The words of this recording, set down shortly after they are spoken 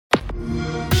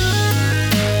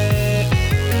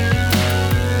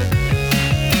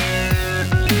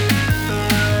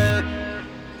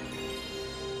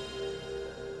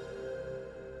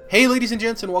Hey, ladies and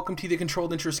gents, and welcome to the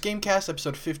Controlled Interest Gamecast,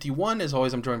 episode 51. As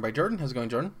always, I'm joined by Jordan. How's it going,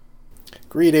 Jordan?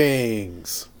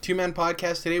 Greetings. Two-man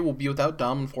podcast today. We'll be without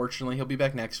Dom, unfortunately. He'll be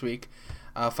back next week.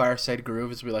 Fireside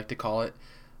Groove, as we like to call it.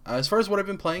 As far as what I've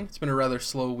been playing, it's been a rather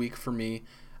slow week for me.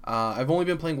 I've only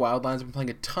been playing Wildlands. I've been playing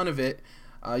a ton of it.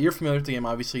 You're familiar with the game,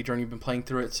 obviously, Jordan. You've been playing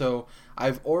through it. So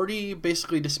I've already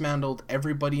basically dismantled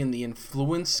everybody in the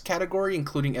influence category,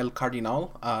 including El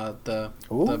Cardinal, the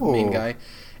main guy.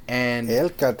 And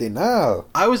El Cardinal.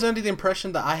 I was under the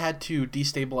impression that I had to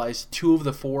destabilize two of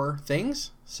the four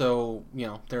things. So,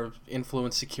 their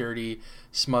influence, security,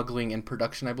 smuggling, and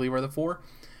production, I believe, are the four.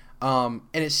 And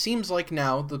it seems like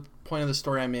now, the point of the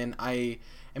story I'm in, I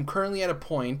am currently at a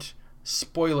point,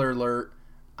 spoiler alert,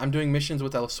 I'm doing missions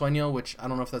with El Sueño, which I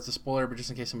don't know if that's a spoiler, but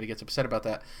just in case somebody gets upset about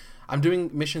that. I'm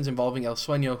doing missions involving El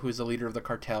Sueño, who is the leader of the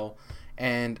cartel.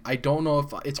 And I don't know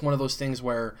if it's one of those things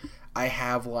where I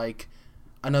have,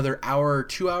 another hour or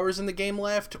 2 hours in the game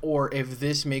left, or if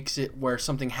this makes it where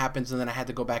something happens and then I had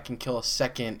to go back and kill a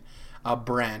second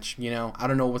branch. I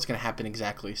don't know what's going to happen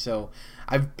exactly. So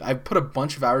I've put a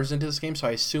bunch of hours into this game, so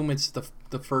I assume it's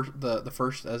the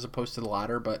first as opposed to the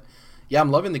latter. But yeah,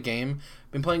 I'm loving the game.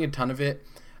 Been playing a ton of it.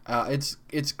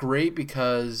 It's great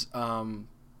because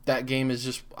that game is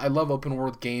just, I love open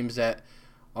world games that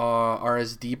are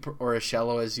as deep or as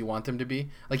shallow as you want them to be.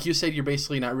 Like you said, you're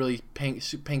basically not really paying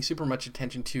super much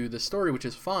attention to the story, which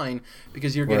is fine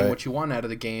because you're getting what you want out of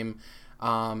the game.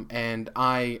 And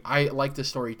I like the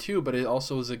story too, but it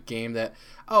also is a game that,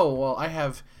 I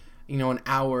have an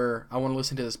hour, I want to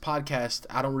listen to this podcast,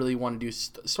 I don't really want to do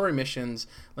story missions,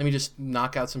 let me just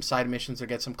knock out some side missions or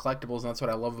get some collectibles. And that's what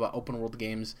I love about open world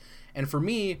games. And for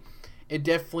me, it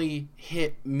definitely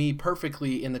hit me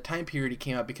perfectly in the time period it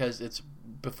came out, because it's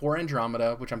before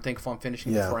Andromeda, which I'm thankful I'm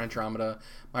finishing before Andromeda.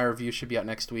 My review should be out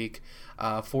next week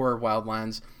for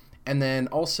Wildlands. And then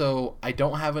also, I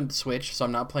don't have a Switch, so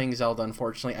I'm not playing Zelda,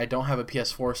 unfortunately. I don't have a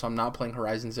PS4, so I'm not playing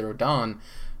Horizon Zero Dawn.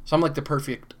 So I'm like the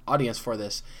perfect audience for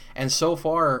this. And so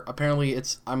far, apparently,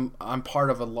 I'm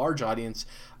part of a large audience.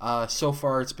 So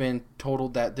far, it's been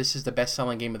totaled that this is the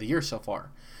best-selling game of the year so far,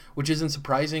 which isn't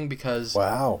surprising because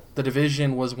The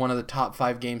Division was one of the top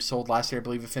 5 games sold last year. I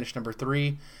believe it finished number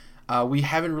 3. We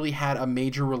haven't really had a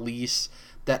major release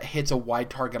that hits a wide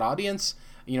target audience.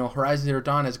 Horizon Zero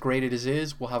Dawn, as great as it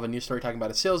is, we'll have a news story talking about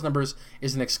its sales numbers,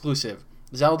 is an exclusive.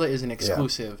 Zelda is an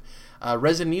exclusive.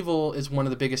 Resident Evil is one of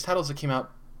the biggest titles that came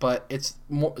out, but it's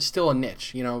still a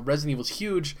niche. Resident Evil's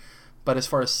huge, but as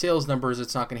far as sales numbers,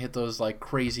 it's not going to hit those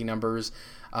crazy numbers.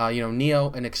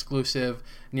 Neo, an exclusive.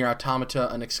 Nier Automata,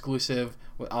 an exclusive.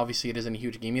 Well, obviously, it isn't a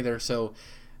huge game either. So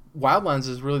Wildlands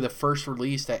is really the first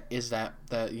release that is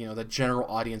the general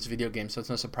audience video game. So it's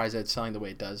no surprise that it's selling the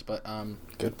way it does. But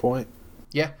good point.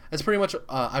 Yeah, that's pretty much.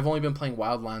 I've only been playing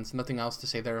Wildlands. Nothing else to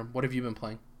say there. What have you been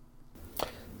playing?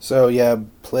 So yeah,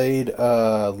 played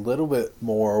a little bit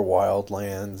more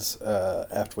Wildlands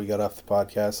after we got off the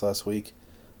podcast last week.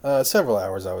 Several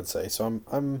hours, I would say. So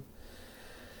I'm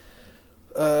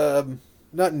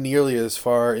not nearly as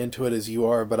far into it as you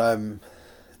are, but I'm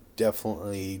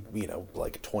definitely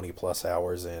 20 plus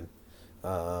hours in.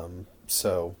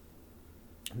 So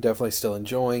definitely still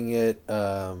enjoying it.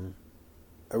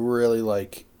 I really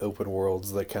like open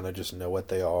worlds that kind of just know what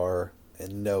they are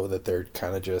and know that they're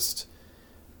kind of just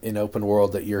an open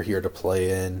world that you're here to play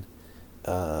in,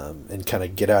 and kind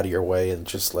of get out of your way and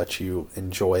just let you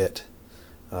enjoy it.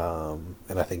 And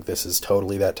I think this is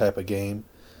totally that type of game.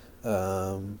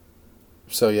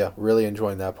 So yeah, really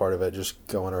enjoying that part of it, just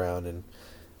going around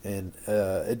and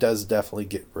it does definitely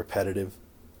get repetitive.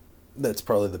 That's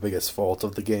probably the biggest fault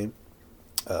of the game.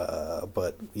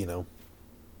 But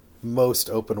most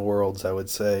open worlds, I would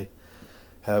say,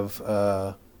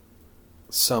 have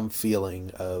some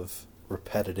feeling of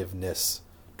repetitiveness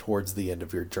towards the end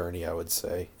of your journey, I would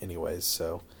say, anyways.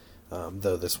 So,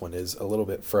 though this one is a little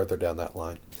bit further down that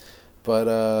line.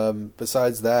 But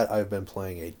besides that, I've been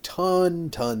playing a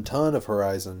ton of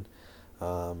Horizon.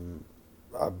 I'm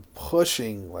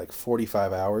pushing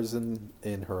 45 hours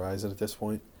in Horizon at this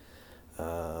point.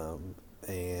 And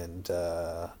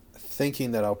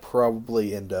thinking that I'll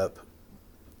probably end up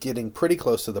getting pretty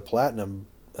close to the platinum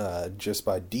just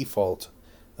by default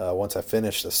once I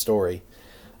finish the story,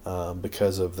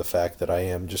 because of the fact that I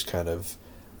am just kind of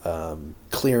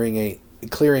clearing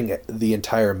the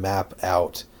entire map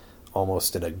out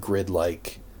almost in a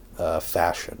grid-like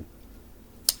fashion.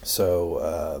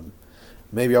 So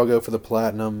maybe I'll go for the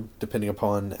platinum, depending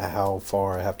upon how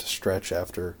far I have to stretch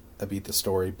after I beat the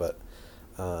story. But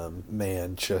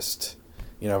man, just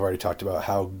I've already talked about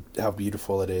how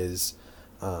beautiful it is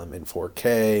in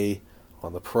 4K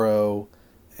on the Pro,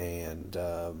 and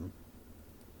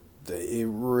it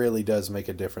really does make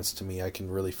a difference to me. I can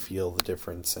really feel the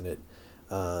difference in it.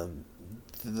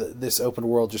 This open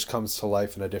world just comes to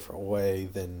life in a different way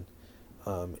than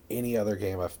any other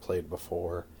game I've played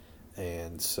before.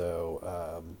 And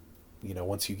so,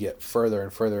 once you get further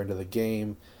and further into the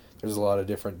game, there's a lot of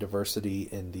different diversity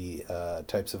in the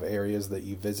types of areas that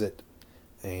you visit,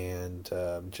 and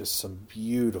just some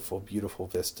beautiful, beautiful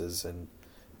vistas and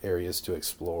areas to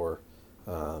explore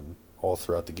all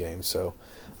throughout the game. So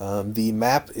the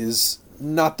map is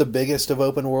not the biggest of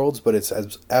open worlds, but it's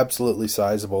absolutely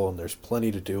sizable, and there's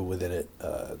plenty to do within it.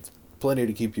 Plenty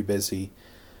to keep you busy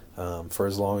for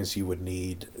as long as you would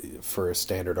need for a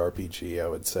standard RPG, I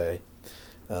would say.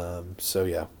 So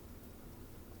yeah,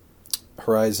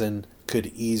 Horizon could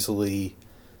easily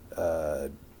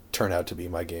turn out to be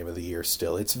my game of the year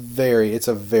still. It's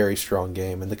a very strong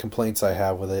game, and the complaints I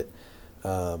have with it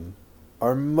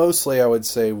are mostly, I would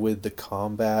say, with the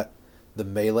combat, the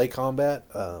melee combat.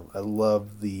 I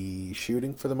love the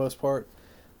shooting for the most part,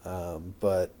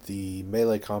 but the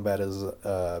melee combat is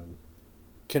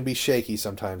can be shaky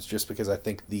sometimes, just because I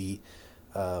think the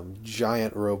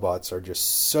giant robots are just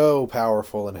so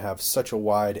powerful and have such a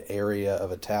wide area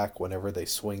of attack whenever they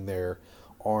swing their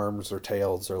arms or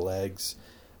tails or legs.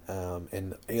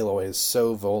 And Aloy is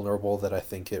so vulnerable that I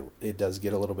think it does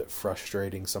get a little bit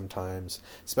frustrating sometimes,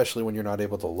 especially when you're not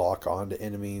able to lock on to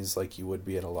enemies like you would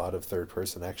be in a lot of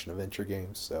third-person action-adventure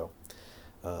games. So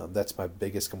that's my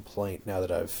biggest complaint now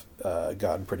that I've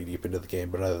gotten pretty deep into the game.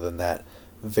 But other than that,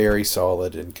 very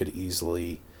solid and could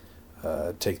easily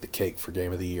take the cake for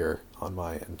Game of the Year on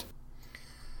my end.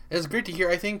 It's great to hear.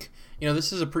 I think,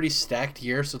 this is a pretty stacked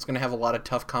year, so it's going to have a lot of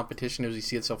tough competition as we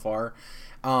see it so far.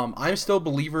 I'm still a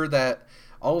believer that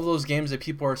all of those games that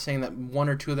people are saying that one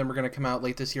or two of them are going to come out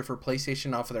late this year for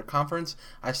PlayStation off of their conference,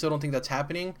 I still don't think that's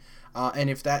happening. And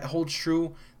if that holds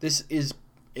true, this is,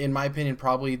 in my opinion,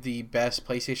 probably the best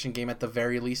PlayStation game at the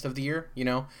very least of the year,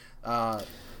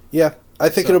 Yeah, I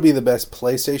think it'll be the best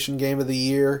PlayStation game of the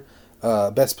year,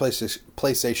 best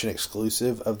PlayStation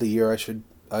exclusive of the year, I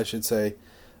should say.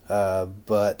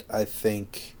 But I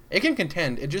think it can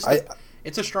contend.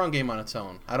 It's a strong game on its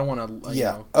own. I don't want to.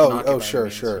 Yeah. Knock it by Sure, any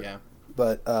means. sure. Yeah.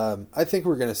 But I think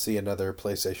we're going to see another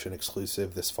PlayStation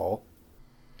exclusive this fall.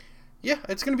 Yeah,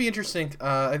 it's going to be interesting.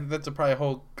 That's probably a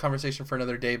whole conversation for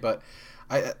another day. But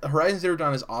Horizon Zero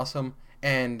Dawn is awesome,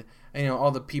 and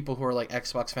all the people who are like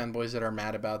Xbox fanboys that are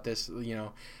mad about this,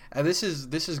 this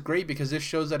is great, because this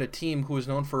shows that a team who was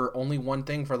known for only one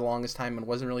thing for the longest time and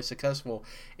wasn't really successful,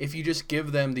 if you just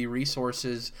give them the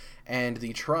resources and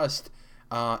the trust.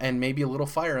 And maybe a little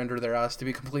fire under their ass, to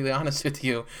be completely honest with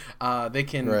you, they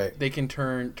can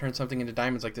turn something into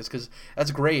diamonds like this, because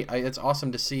that's great. It's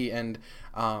awesome to see, and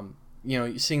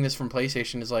seeing this from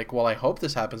PlayStation is like, well, I hope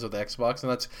this happens with Xbox,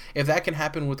 and if that can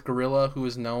happen with Guerrilla, who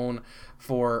is known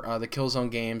for the Killzone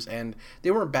games, and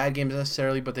they weren't bad games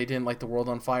necessarily, but they didn't light the world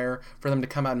on fire. For them to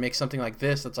come out and make something like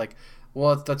this, that's like,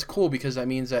 well, that's cool, because that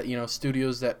means that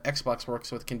studios that Xbox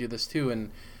works with can do this too,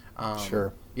 and.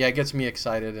 Sure. Yeah, it gets me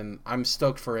excited, and I'm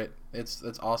stoked for it. It's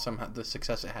awesome the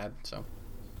success it had.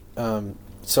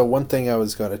 So one thing I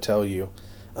was going to tell you.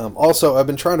 Also, I've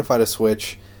been trying to find a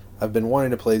Switch. I've been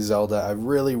wanting to play Zelda. I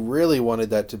really, really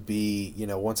wanted that to be,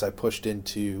 once I pushed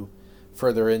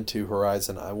further into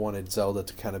Horizon, I wanted Zelda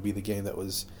to kind of be the game that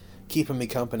was keeping me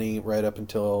company right up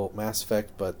until Mass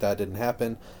Effect, but that didn't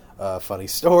happen. Funny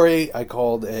story, I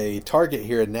called a Target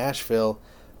here in Nashville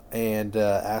and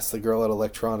asked the girl at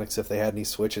Electronics if they had any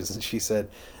Switches, and she said,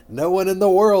 "No one in the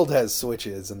world has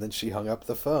Switches," and then she hung up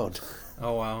the phone.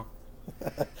 Oh, wow.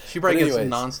 She probably gets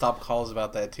nonstop calls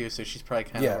about that, too, so she's probably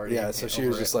kind of already so she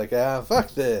was just like,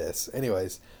 fuck this.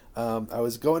 Anyways, I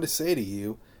was going to say to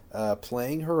you,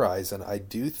 playing Horizon, I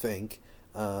do think,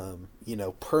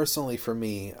 personally for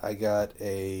me, I got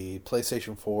a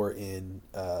PlayStation 4 in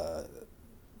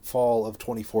fall of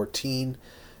 2014,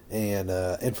 and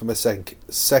Infamous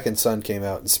Second Son came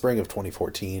out in spring of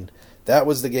 2014. That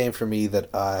was the game for me that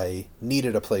I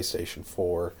needed a PlayStation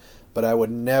 4, but I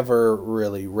would never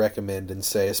really recommend and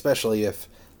say, especially if,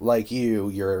 like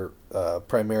you're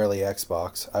primarily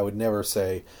Xbox, I would never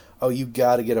say, oh, you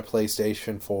got to get a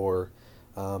PlayStation 4,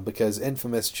 because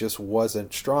Infamous just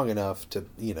wasn't strong enough to,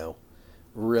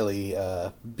 really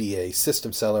be a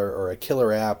system seller or a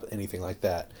killer app, anything like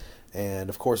that. And,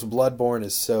 of course, Bloodborne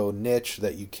is so niche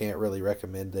that you can't really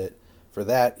recommend it for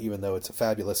that, even though it's a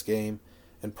fabulous game.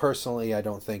 And personally, I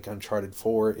don't think Uncharted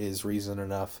 4 is reason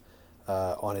enough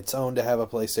on its own to have a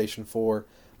PlayStation 4.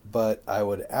 But I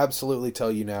would absolutely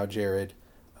tell you now, Jared,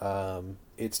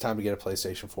 it's time to get a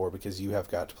PlayStation 4 because you have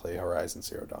got to play Horizon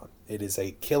Zero Dawn. It is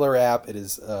a killer app. It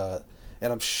is, and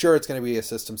I'm sure it's going to be a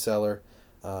system seller.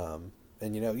 And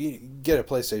you get a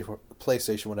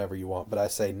PlayStation whenever you want, but I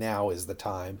say now is the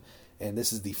time, and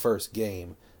this is the first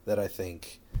game that I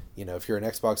think, if you're an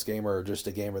Xbox gamer or just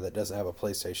a gamer that doesn't have a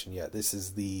PlayStation yet, this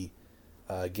is the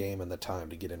game and the time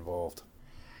to get involved.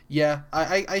 Yeah,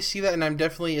 I see that, and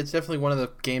it's definitely one of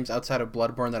the games outside of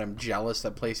Bloodborne that I'm jealous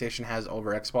that PlayStation has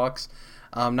over Xbox.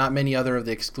 Not many other of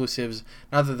the exclusives,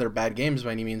 not that they're bad games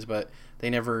by any means, but they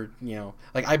never,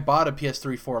 like I bought a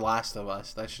PS3 for Last of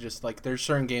Us. That's just like, there's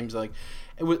certain games like,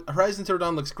 Horizon Zero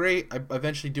Dawn looks great. I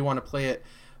eventually do want to play it,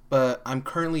 but I'm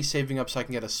currently saving up so I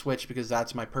can get a Switch because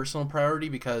that's my personal priority,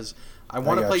 because I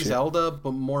want to play Zelda,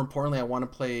 but more importantly, I want to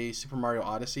play Super Mario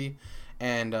Odyssey,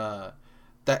 and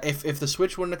that if the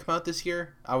Switch wouldn't have come out this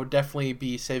year, I would definitely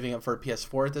be saving up for a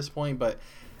PS4 at this point, but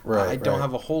I don't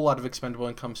have a whole lot of expendable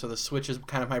income, so the Switch is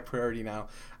kind of my priority now,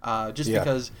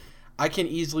 because I can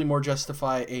easily more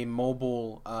justify a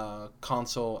mobile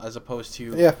console as opposed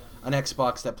to an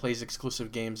Xbox that plays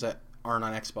exclusive games that aren't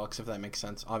on Xbox, if that makes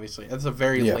sense. Obviously, that's a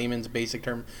very layman's basic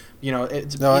term.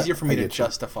 It's easier for me to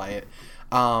justify it.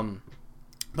 But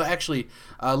actually,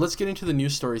 let's get into the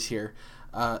news stories here.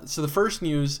 So the first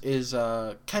news is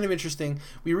kind of interesting.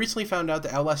 We recently found out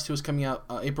that Outlast 2 is coming out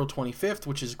April 25th,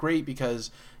 which is great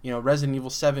because, Resident Evil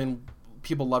 7,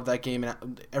 people love that game,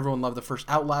 and everyone loved the first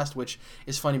Outlast, which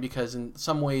is funny because in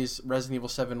some ways Resident Evil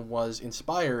 7 was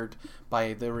inspired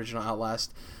by the original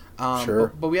Outlast. Sure.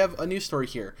 But we have a news story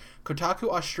here. Kotaku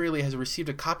Australia has received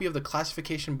a copy of the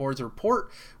Classification Board's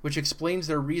report, which explains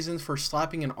their reasons for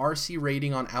slapping an RC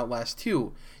rating on Outlast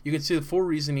 2. You can see the full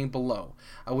reasoning below,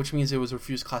 which means it was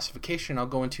refused classification. I'll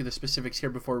go into the specifics here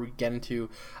before we get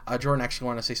into... Jordan actually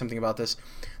wanted to say something about this.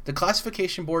 The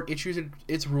Classification Board issued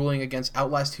its ruling against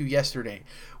Outlast 2 yesterday,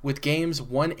 with games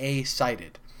 1A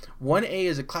cited. 1A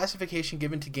is a classification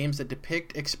given to games that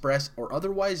depict, express, or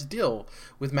otherwise deal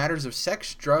with matters of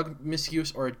sex, drug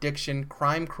misuse or addiction,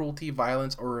 crime, cruelty,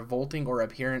 violence, or revolting or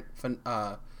abhorrent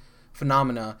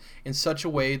phenomena in such a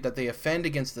way that they offend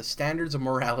against the standards of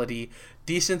morality,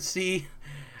 decency,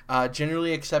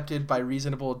 generally accepted by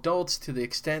reasonable adults to the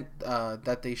extent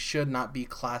that they should not be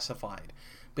classified.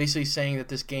 Basically saying that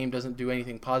this game doesn't do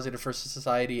anything positive for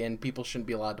society and people shouldn't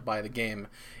be allowed to buy the game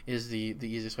is the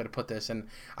easiest way to put this. And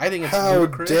I think it's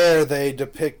ludicrous. How dare they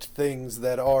depict things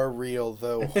that are real,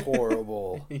 though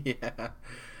horrible. Yeah.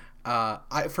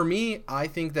 For me, I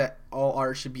think that all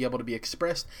art should be able to be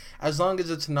expressed as long as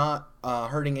it's not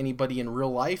hurting anybody in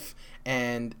real life,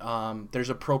 and there's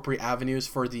appropriate avenues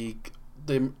for the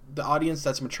audience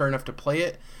that's mature enough to play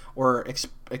it or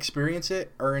experience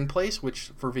it are in place,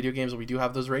 which for video games we do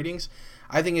have those ratings.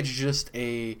 I think it's just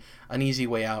an easy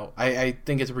way out. I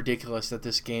think it's ridiculous that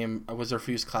this game was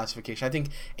refused classification. I think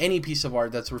any piece of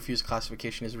art that's refused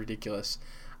classification is ridiculous.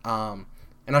 And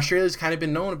Australia's kind of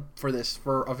been known for this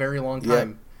for a very long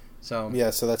time. So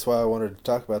that's why I wanted to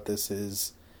talk about this.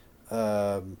 This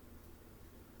is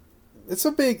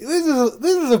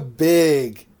a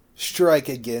big strike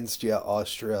against you,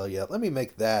 Australia. Let me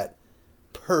make that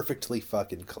perfectly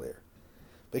fucking clear,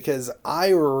 because I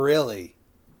really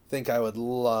think I would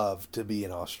love to be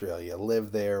in Australia,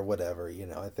 live there, whatever.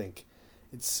 I think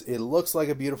it looks like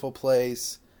a beautiful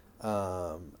place.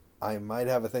 I might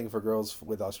have a thing for girls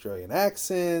with Australian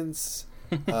accents.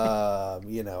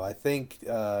 I think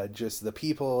just the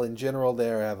people in general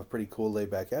there have a pretty cool laid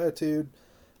back attitude.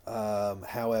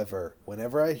 However,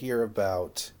 whenever I hear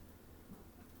about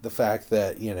the fact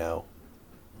that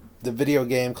the video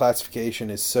game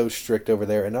classification is so strict over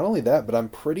there, and not only that, but I'm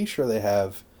pretty sure they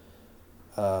have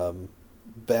aren't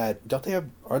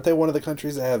they one of the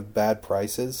countries that have bad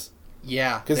prices?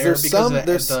 Yeah, because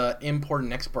the import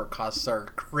and export costs are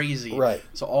crazy. Right.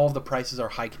 So all of the prices are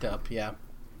hiked up, yeah.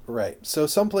 Right. So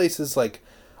some places, like,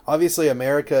 obviously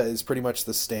America is pretty much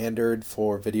the standard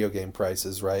for video game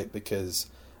prices, right?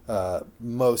 Because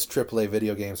most AAA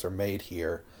video games are made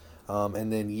here.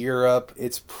 And then Europe,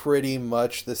 it's pretty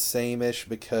much the same-ish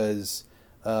because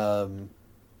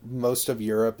most of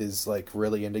Europe is like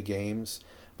really into games.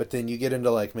 But then you get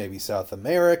into like maybe South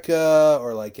America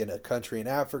or like in a country in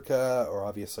Africa or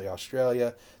obviously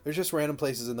Australia. There's just random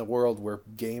places in the world where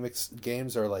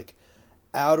games are like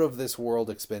out of this world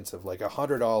expensive, like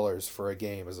 $100 for a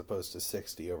game as opposed to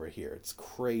 $60 over here. It's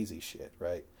crazy shit,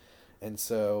 right? And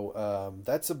so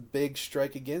that's a big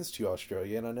strike against you,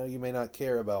 Australia. And I know you may not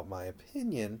care about my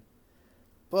opinion,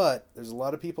 but there's a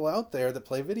lot of people out there that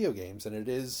play video games, and it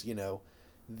is,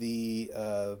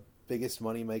 the biggest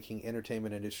money-making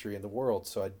entertainment industry in the world.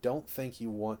 So I don't think you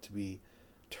want to be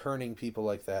turning people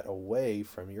like that away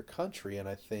from your country. And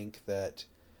I think that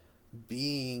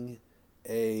being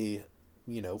a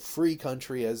free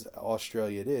country as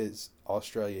Australia is,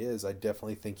 I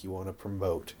definitely think you want to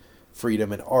promote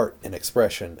freedom in art and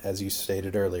expression, as you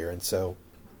stated earlier. And so,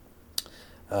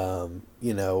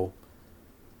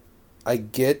 I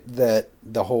get that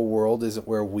the whole world isn't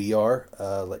where we are,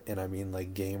 and I mean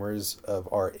like gamers of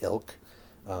our ilk.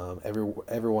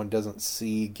 Everyone doesn't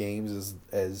see games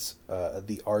as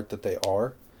the art that they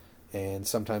are, and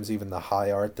sometimes even the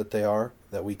high art that they are,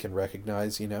 that we can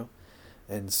recognize,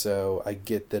 And so I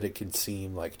get that it can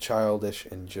seem like childish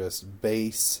and just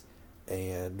base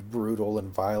and brutal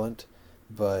and violent,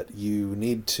 but you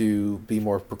need to be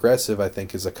more progressive, I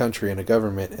think, as a country and a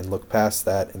government, and look past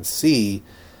that and see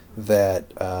that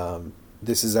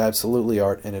this is absolutely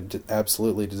art, and it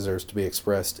absolutely deserves to be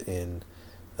expressed in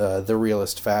the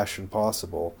realest fashion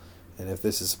possible. And if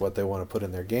this is what they want to put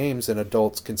in their games, and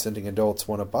consenting adults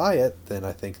want to buy it, then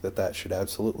I think that should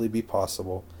absolutely be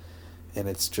possible. And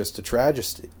it's just a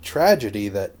tragedy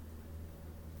that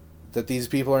these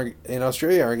people in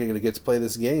Australia aren't going to get to play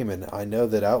this game. And I know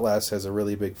that Outlast has a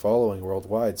really big following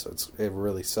worldwide, so it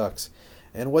really sucks.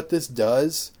 And what this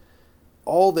does,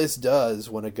 all this does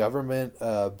when a government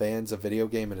bans a video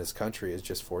game in his country, is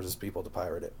just forces people to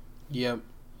pirate it. Yep.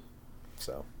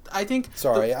 So I think.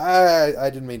 Sorry, I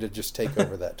didn't mean to just take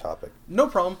over that topic. No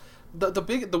problem.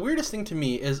 The weirdest thing to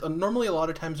me is normally a lot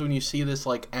of times when you see this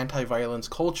like anti-violence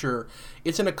culture,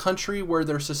 it's in a country where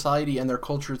their society and their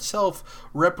culture itself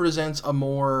represents a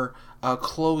more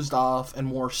closed off and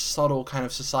more subtle kind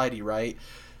of society, right?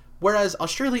 Whereas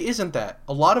Australia isn't that.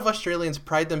 A lot of Australians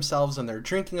pride themselves on their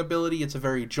drinking ability. It's a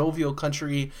very jovial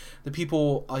country. The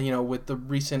people, with the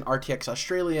recent RTX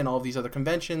Australia and all of these other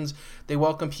conventions, they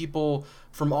welcome people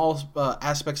from all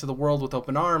aspects of the world with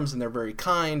open arms, and they're very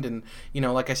kind. And,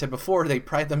 like I said before, they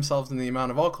pride themselves in the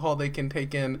amount of alcohol they can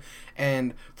take in.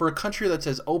 And for a country that's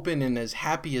as open and as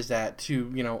happy as that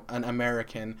to, an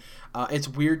American, it's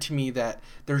weird to me that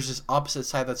there's this opposite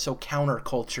side that's so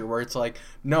counterculture, where it's like,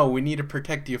 no, we need to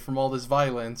protect you from all this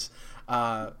violence.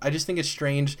 I just think it's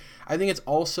strange. I think it's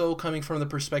also coming from the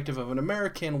perspective of an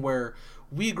American, where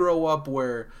we grow up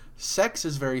where sex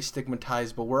is very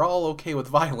stigmatized, but we're all okay with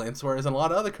violence, whereas in a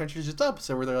lot of other countries it's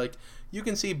opposite, where they're like, you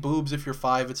can see boobs if you're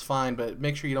 5, it's fine, but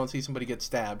make sure you don't see somebody get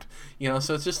stabbed.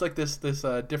 So it's just like this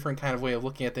different kind of way of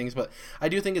looking at things. But I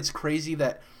do think it's crazy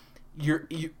that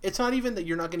it's not even that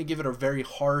you're not going to give it a very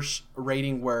harsh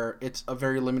rating where it's a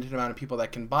very limited amount of people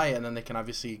that can buy it, and then they can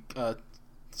obviously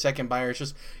second buyer. It's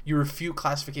just you refute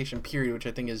classification, period, which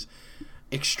I think is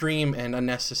extreme and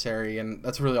unnecessary, and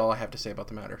that's really all I have to say about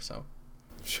the matter. So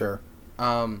sure.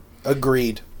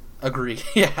 Agreed.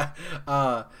 Yeah.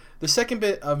 The second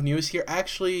bit of news here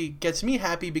actually gets me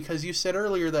happy, because you said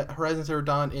earlier that Horizon Zero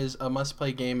Dawn is a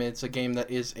must-play game. It's a game that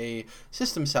is a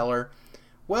system seller.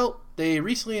 Well, they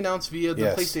recently announced via the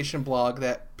PlayStation blog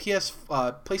that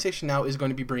PlayStation Now is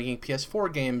going to be bringing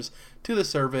PS4 games to the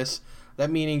service. That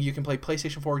meaning you can play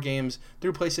PlayStation 4 games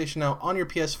through PlayStation Now on your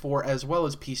PS4 as well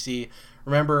as PC.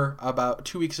 Remember, about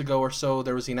 2 weeks ago or so,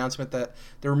 there was the announcement that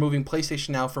they're removing PlayStation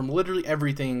Now from literally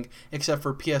everything except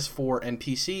for PS4 and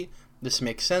PC. This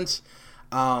makes sense.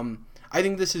 I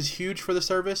think this is huge for the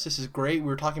service. This is great. We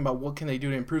were talking about what can they do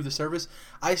to improve the service.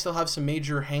 I still have some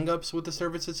major hangups with the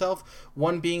service itself.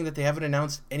 One being that they haven't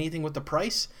announced anything with the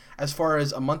price. As far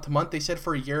as a month-to-month, they said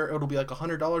for a year it'll be like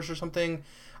 $100 or something.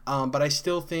 But I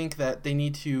still think that they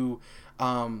need to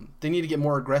get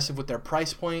more aggressive with their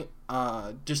price point,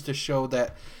 just to show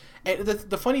that. And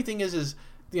the funny thing is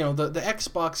the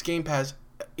Xbox Game Pass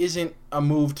isn't a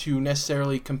move to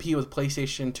necessarily compete with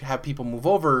PlayStation to have people move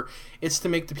over. It's to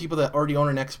make the people that already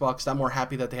own an Xbox that more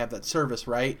happy that they have that service,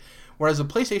 right? Whereas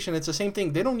with PlayStation, it's the same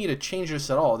thing. They don't need to change this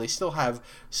at all. They still have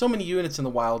so many units in the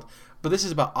wild, but this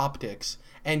is about optics.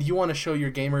 And you want to show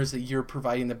your gamers that you're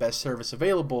providing the best service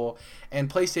available. And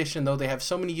PlayStation, though they have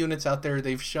so many units out there,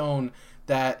 they've shown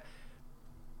that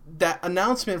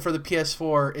announcement for the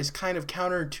PS4 is kind of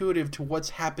counterintuitive to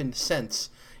what's happened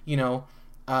since.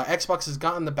 Xbox has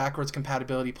gotten the backwards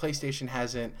compatibility. PlayStation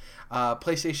hasn't.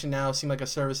 PlayStation Now seemed like a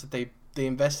service that they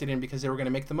invested in because they were going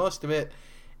to make the most of it.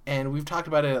 And we've talked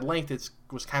about it at length. It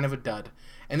was kind of a dud.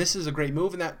 And this is a great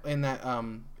move in that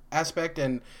aspect.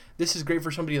 And this is great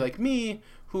for somebody like me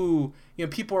who,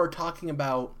 people are talking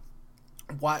about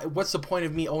what's the point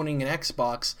of me owning an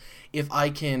Xbox if I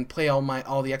can play all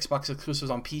the Xbox exclusives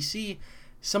on PC?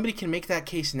 Somebody can make that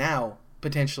case now.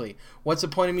 Potentially, what's the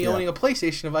point of me owning a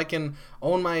PlayStation if I can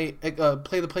own play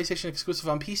the PlayStation exclusive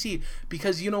on PC?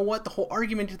 Because you know what, the whole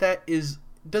argument to that is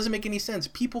Doesn't make any sense.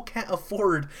 People can't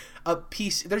afford a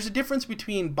PC. There's a difference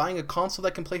between buying a console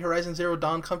that can play Horizon Zero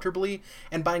Dawn comfortably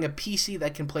and buying a PC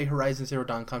that can play Horizon Zero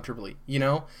Dawn comfortably, you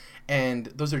know? And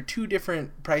those are two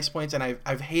different price points, and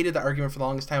I've hated the argument for the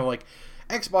longest time, like,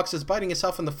 Xbox is biting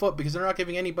itself in the foot because they're not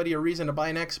giving anybody a reason to buy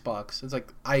an Xbox. It's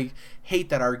like, I hate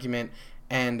that argument,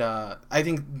 and I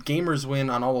think gamers win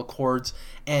on all accords,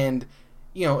 and,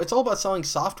 you know, it's all about selling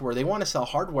software. They want to sell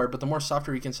hardware, but the more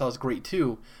software you can sell is great,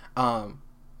 too.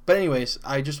 But anyways,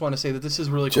 I just want to say that this is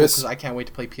really cool because I can't wait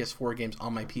to play PS4 games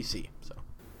on my PC. So,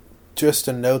 just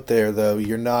a note there, though,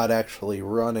 you're not actually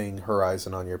running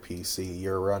Horizon on your PC.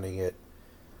 You're running it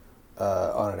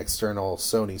on an external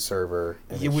Sony server.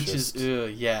 And which is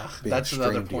that's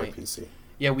another point. PC.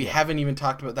 Yeah, we haven't even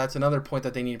talked about. That's another point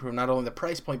that they need to prove. Not only the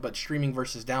price point, but streaming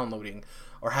versus downloading,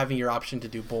 or having your option to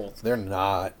do both. They're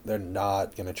not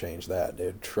gonna change that,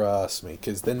 dude. Trust me,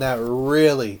 because then that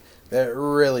really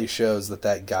shows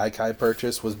that Gaikai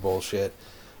purchase was bullshit.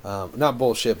 Not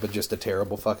bullshit, but just a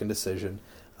terrible fucking decision.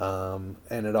 And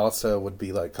it also would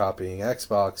be like copying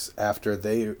Xbox after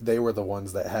they were the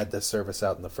ones that had this service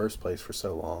out in the first place for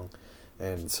so long,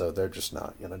 and so they're just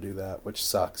not gonna do that, which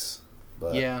sucks.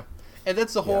 But yeah. And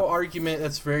that's the whole argument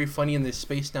that's very funny in this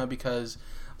space now because,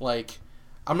 like,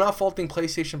 I'm not faulting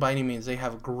PlayStation by any means. They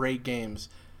have great games.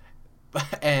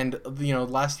 And, you know,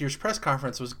 last year's press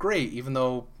conference was great, even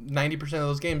though 90% of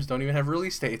those games don't even have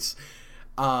release dates.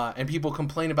 And people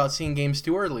complain about seeing games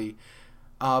too early.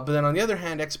 But then on the other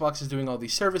hand, Xbox is doing all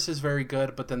these services very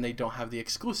good, but then they don't have the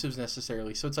exclusives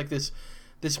necessarily. So it's like this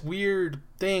weird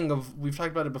thing of, we've talked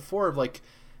about it before, of like,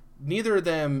 neither of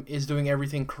them is doing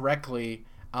everything correctly.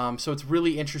 So it's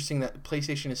really interesting that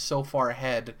PlayStation is so far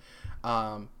ahead.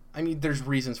 I mean, there's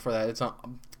reasons for that. It's not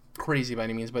crazy by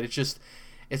any means, but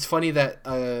it's funny that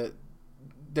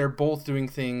they're both doing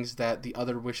things that the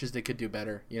other wishes they could do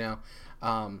better, you know?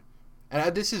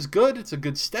 And this is good. It's a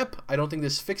good step. I don't think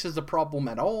this fixes the problem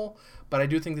at all, but I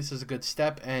do think this is a good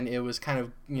step, and it was kind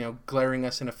of, you know, glaring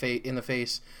us in the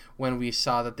face when we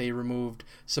saw that they removed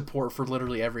support for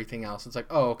literally everything else. It's like,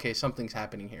 oh, okay, something's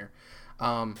happening here.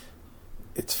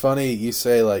 It's funny you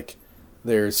say, like,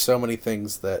 there's so many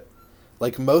things that,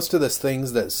 like, most of the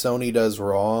things that Sony does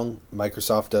wrong,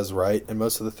 Microsoft does right, and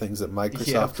most of the things that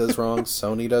Microsoft does wrong,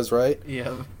 Sony does right.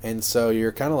 Yeah. And so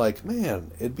you're kind of like,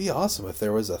 man, it'd be awesome if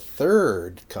there was a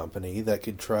third company that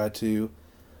could try to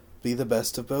be the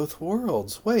best of both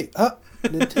worlds. Wait,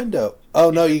 Nintendo. Oh,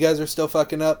 no, you guys are still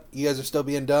fucking up? You guys are still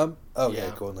being dumb?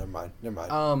 Okay, cool, never mind.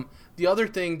 The other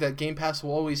thing that Game Pass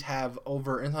will always have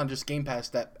over, and not just Game Pass,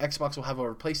 that Xbox will have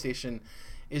over PlayStation,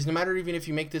 is no matter even if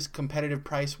you make this competitive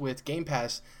price with Game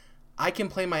Pass, I can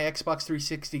play my Xbox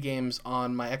 360 games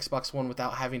on my Xbox One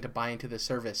without having to buy into the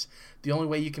service. The only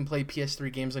way you can play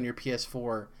PS3 games on your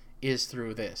PS4 is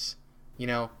through this. You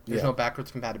know, there's no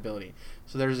backwards compatibility.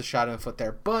 So there's a shot in the foot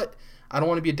there. But I don't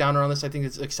want to be a downer on this. I think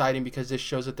it's exciting because this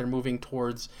shows that they're moving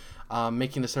towards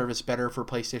making the service better for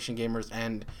PlayStation gamers.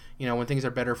 And, you know, when things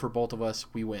are better for both of us,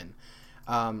 we win.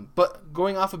 But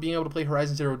going off of being able to play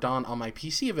Horizon Zero Dawn on my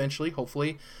PC eventually,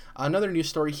 hopefully, another news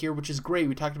story here, which is great.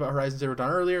 We talked about Horizon Zero Dawn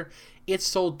earlier. It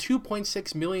sold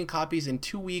 2.6 million copies in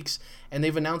 2 weeks, and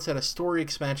they've announced that a story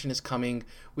expansion is coming,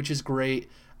 which is great.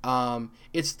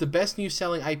 It's the best new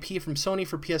selling IP from Sony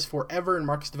for PS4 ever, and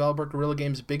marks developer Guerrilla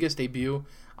Games' biggest debut,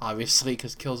 obviously,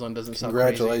 because Killzone doesn't sound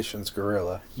crazy. Congratulations,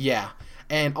 Guerrilla. Yeah.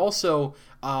 And also,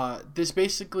 this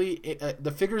basically,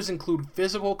 the figures include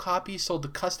physical copies sold to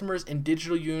customers and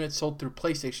digital units sold through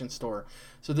PlayStation Store.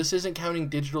 So this isn't counting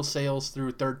digital sales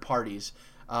through third parties,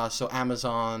 so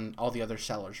Amazon, all the other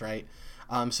sellers, right?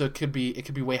 So it could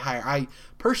be way higher. I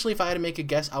personally, if I had to make a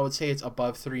guess, I would say it's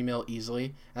above 3 mil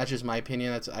easily. That's just my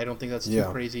opinion. I don't think that's too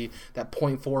crazy. That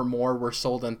 0.4 more were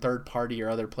sold on third party or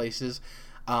other places.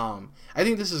 I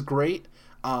think this is great.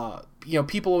 You know,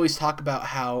 people always talk about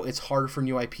how it's hard for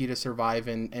new IP to survive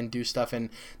and do stuff, and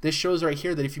this shows right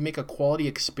here that if you make a quality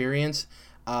experience,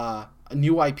 a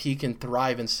new IP can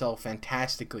thrive and sell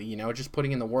fantastically, you know, just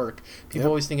putting in the work. People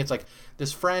always think it's like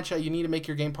this franchise, you need to make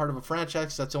your game part of a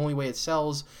franchise, that's the only way it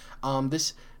sells.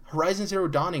 This Horizon Zero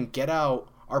Dawn and Get Out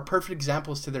are perfect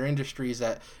examples to their industries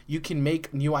that you can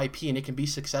make new IP and it can be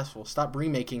successful. Stop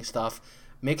remaking stuff.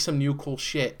 Make some new cool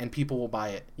shit and people will buy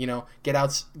it. You know, Get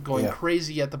Out's going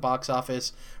crazy at the box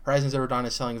office. Horizon Zero Dawn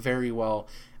is selling very well,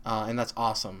 and that's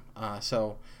awesome.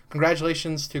 So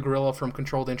congratulations to Guerrilla from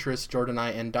Controlled Interest, Jordan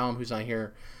I, and Dom, who's not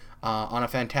here, on a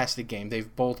fantastic game.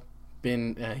 They've both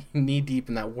been knee deep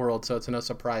in that world, so it's no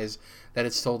surprise that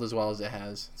it's sold as well as it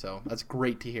has. So that's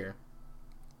great to hear.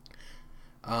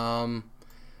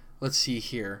 Let's see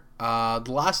here. The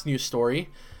last news story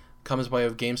comes by way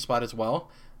of GameSpot as well.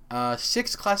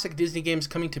 6 classic Disney games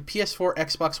coming to PS4,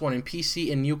 Xbox One, and PC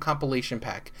in new compilation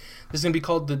pack. This is going to be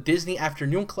called the Disney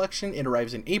Afternoon Collection. It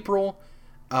arrives in April.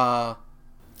 Oh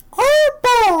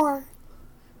boy!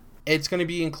 It's going to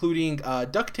be including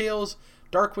DuckTales,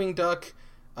 Darkwing Duck,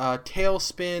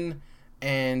 Tailspin,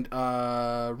 and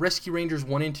Rescue Rangers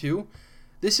 1 and 2.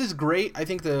 This is great. I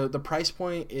think the price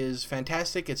point is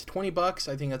fantastic. It's $20.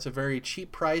 I think that's a very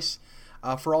cheap price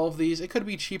for all of these. It could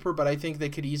be cheaper, but I think they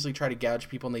could easily try to gouge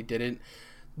people, and they didn't.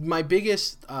 My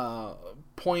biggest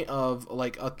point of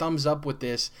like a thumbs up with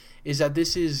this is that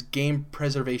this is game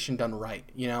preservation done right.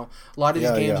 You know, a lot of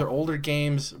these games are older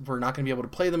games. We're not going to be able to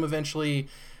play them eventually.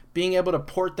 Being able to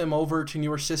port them over to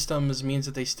newer systems means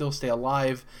that they still stay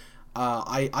alive.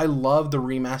 I love the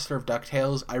remaster of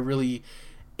DuckTales.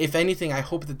 If anything, I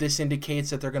hope that this indicates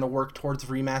that they're going to work towards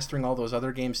remastering all those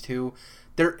other games too.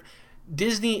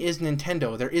 Disney is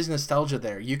Nintendo. There is nostalgia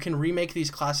there. You can remake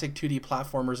these classic 2D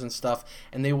platformers and stuff,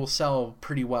 and they will sell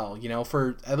pretty well, you know,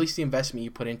 for at least the investment you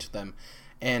put into them.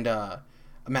 And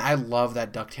I love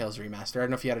that DuckTales remaster. I don't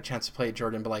know if you had a chance to play it,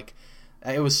 Jordan, but like,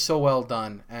 it was so well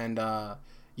done. And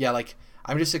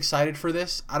I'm just excited for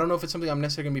this. I don't know if it's something I'm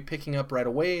necessarily going to be picking up right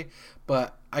away,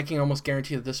 but I can almost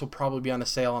guarantee that this will probably be on a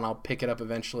sale and I'll pick it up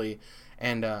eventually.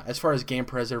 And as far as game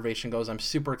preservation goes, I'm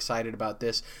super excited about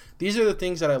this. These are the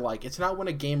things that I like. It's not when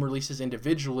a game releases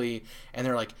individually and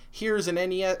they're like, here's an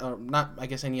NES, or not, I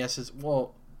guess NES is,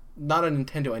 well, not a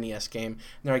Nintendo NES game. And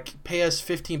they're like, pay us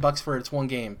 $15 for it's one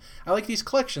game. I like these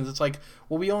collections. It's like,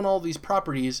 well, we own all these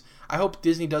properties. I hope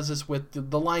Disney does this with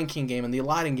the Lion King game and the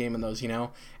Aladdin game and those, you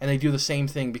know, and they do the same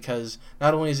thing because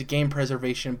not only is it game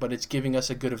preservation, but it's giving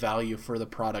us a good value for the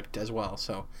product as well.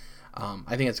 So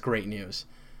I think it's great news.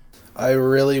 I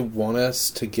really want us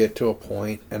to get to a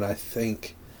point, and I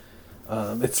think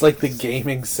it's like the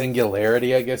gaming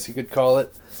singularity, I guess you could call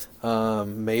it.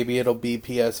 Maybe it'll be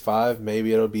PS5,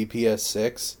 maybe it'll be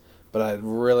PS6, but I'd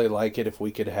really like it if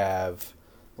we could have,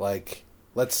 like,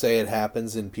 let's say it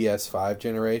happens in PS5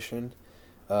 generation,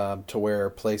 to where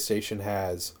PlayStation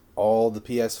has all the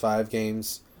PS5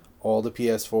 games, all the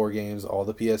PS4 games, all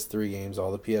the PS3 games,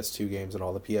 all the PS2 games, and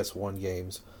all the PS1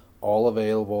 games, all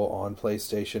available on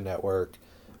PlayStation Network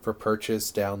for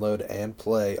purchase, download, and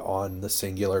play on the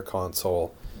singular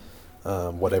console,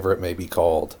 whatever it may be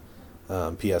called,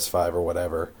 PS5 or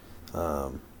whatever.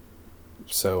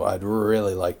 So I'd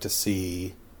really like to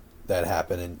see that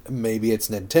happen, and maybe it's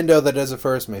Nintendo that does it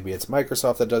first, maybe it's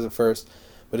Microsoft that does it first,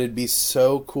 but it'd be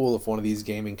so cool if one of these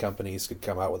gaming companies could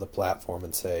come out with a platform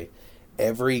and say,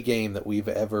 every game that we've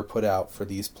ever put out for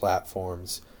these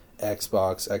platforms,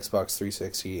 Xbox, Xbox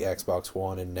 360, Xbox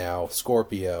One, and now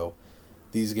Scorpio,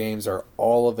 these games are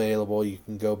all available. You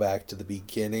can go back to the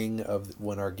beginning of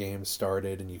when our game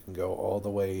started, and you can go all the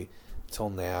way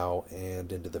till now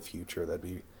and into the future. That'd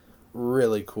be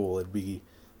really cool. It'd be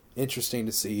interesting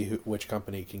to see which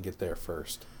company can get there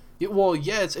first.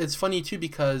 It's funny too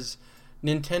because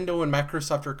Nintendo and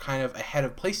Microsoft are kind of ahead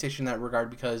of PlayStation in that regard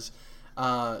because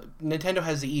Nintendo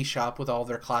has the eShop with all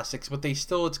their classics, but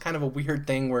it's kind of a weird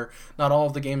thing where not all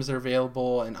of the games are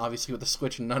available, and obviously with the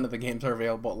Switch, none of the games are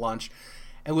available at launch.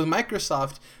 And with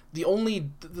Microsoft, the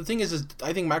thing is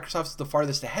I think Microsoft's the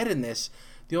farthest ahead in this.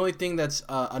 The only thing that's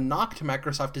a knock to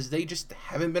Microsoft is they just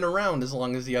haven't been around as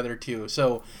long as the other two.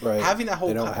 So having that whole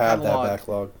they don't have that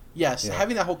backlog. Yes,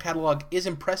 having that whole catalog is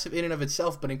impressive in and of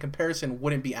itself, but in comparison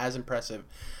wouldn't be as impressive.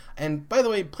 And by the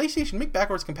way, PlayStation, make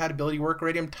backwards compatibility work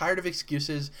already. I'm tired of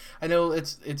excuses. I know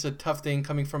it's a tough thing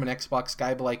coming from an Xbox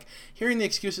guy, but like hearing the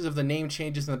excuses of the name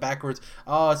changes and the backwards,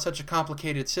 oh, it's such a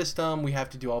complicated system, we have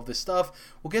to do all this stuff.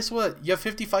 Well, guess what? You have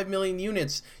 55 million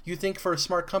units. You think for a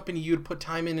smart company you'd put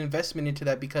time and investment into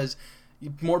that because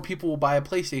more people will buy a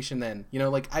PlayStation then. You know,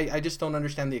 like I just don't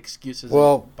understand the excuses.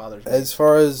 Well, that bothers me. As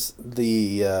far as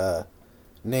the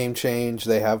name change,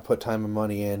 they have put time and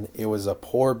money in. It was a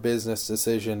poor business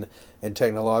decision and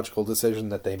technological decision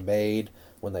that they made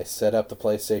when they set up the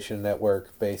PlayStation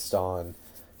Network based on,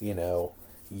 you know,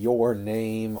 your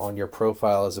name on your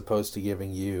profile as opposed to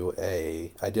giving you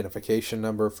a identification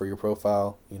number for your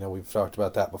profile. You know, we've talked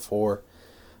about that before.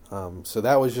 So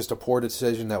that was just a poor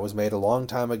decision that was made a long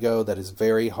time ago that is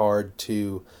very hard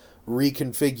to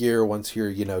reconfigure once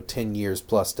you're, 10 years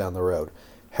plus down the road.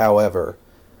 However,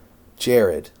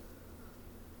 Jared,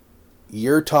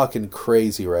 you're talking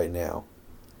crazy right now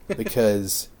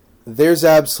because there's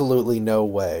absolutely no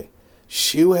way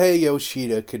Shuhei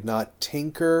Yoshida could not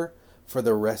tinker for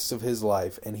the rest of his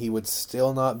life and he would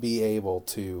still not be able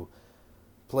to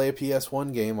play a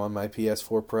PS1 game on my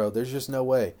PS4 Pro. There's just no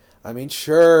way. I mean,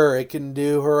 sure, it can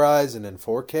do Horizon in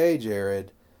 4K,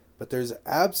 Jared, But there's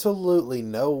absolutely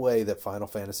no way that Final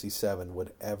Fantasy VII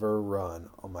would ever run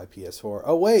on my PS4.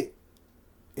 Oh, wait.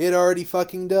 It already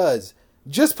fucking does.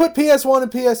 Just put PS1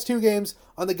 and PS2 games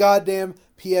on the goddamn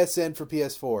PSN for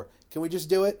PS4. Can we just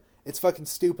do it? It's fucking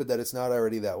stupid that it's not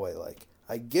already that way. Like,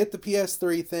 I get the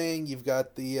PS3 thing. You've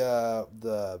got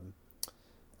I'm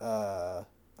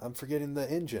forgetting the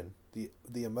engine.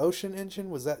 The Emotion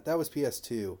engine, that was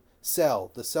PS2. The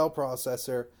Cell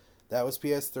processor, that was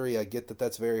PS3. I get that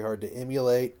that's very hard to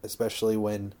emulate, especially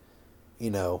when,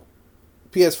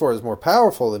 PS4 is more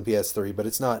powerful than PS3, but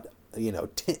it's not,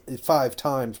 5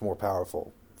 times more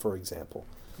powerful, for example.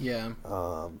 Yeah.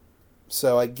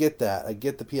 So I get that. I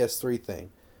get the PS3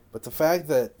 thing. But the fact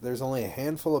that there's only a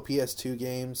handful of PS2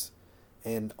 games,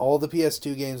 and all the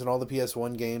PS2 games and all the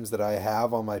PS1 games that I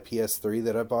have on my PS3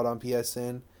 that I bought on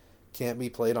PSN can't be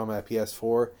played on my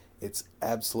PS4, it's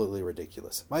absolutely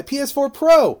ridiculous. My PS4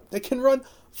 Pro, it can run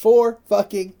 4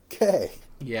 fucking K.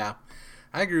 Yeah,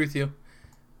 I agree with you.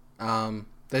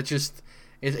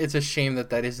 It's a shame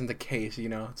that isn't the case,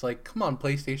 It's like, come on,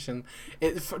 PlayStation.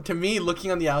 To me,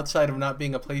 looking on the outside of not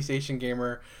being a PlayStation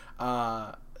gamer,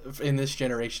 in this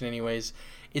generation anyways,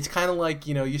 it's kind of like,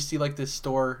 you see like this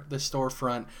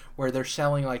storefront where they're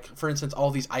selling, like, for instance, all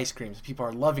these ice creams. People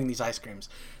are loving these ice creams.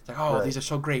 It's like, oh, right. These are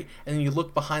so great. And then you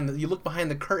look behind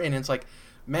the curtain and it's like,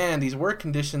 man, these work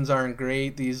conditions aren't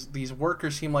great. These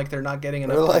workers seem like they're not getting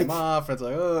enough time off. It's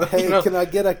like, oh, hey, can I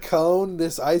get a cone?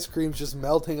 This ice cream's just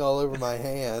melting all over my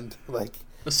hand. Like,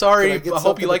 sorry, I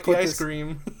hope you like the ice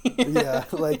cream. Yeah,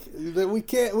 like, we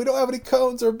don't have any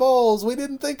cones or bowls. We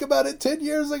didn't think about it 10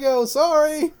 years ago.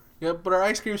 Sorry. Yeah, but our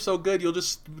ice cream's so good, you'll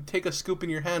just take a scoop in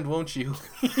your hand, won't you?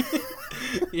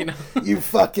 You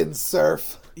fucking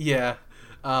surf. Yeah.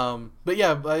 But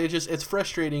yeah, it's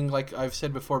frustrating, like I've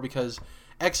said before, because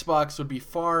Xbox would be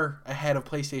far ahead of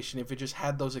PlayStation if it just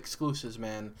had those exclusives,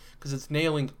 man. Because it's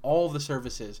nailing all the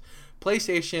services.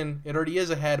 PlayStation, it already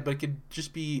is ahead, but it could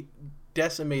just be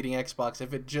decimating Xbox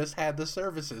if it just had the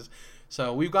services.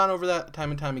 So we've gone over that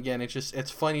time and time again. It's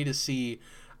funny to see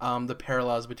the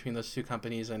parallels between those two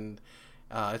companies, and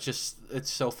it's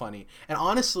so funny. And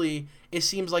honestly, it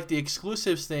seems like the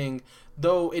exclusives thing,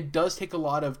 though it does take a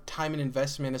lot of time and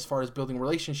investment as far as building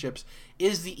relationships,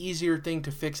 is the easier thing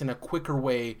to fix in a quicker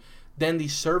way than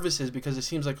these services, because it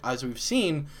seems like, as we've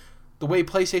seen, the way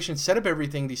PlayStation set up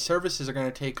everything, these services are going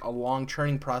to take a long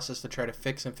churning process to try to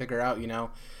fix and figure out,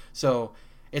 So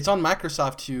it's on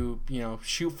Microsoft to,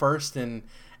 shoot first and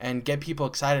get people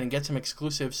excited and get some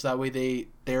exclusives, so that way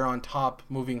they're on top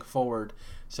moving forward.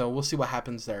 So we'll see what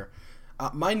happens there.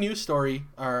 My news story,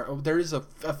 there is a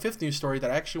fifth news story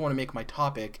that I actually want to make my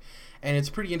topic, and it's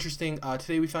pretty interesting.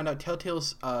 Today we found out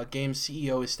Telltale's Games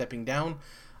CEO is stepping down.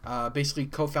 Basically,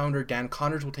 co-founder Dan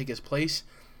Connors will take his place.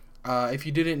 If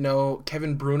you didn't know,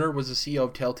 Kevin Bruner was the CEO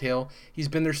of Telltale. He's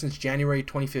been there since January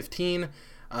 2015.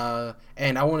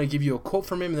 And I want to give you a quote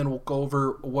from him, and then we'll go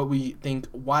over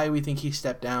why we think he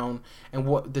stepped down, and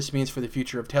what this means for the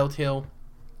future of Telltale.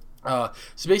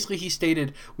 So basically he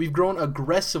stated, "We've grown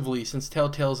aggressively since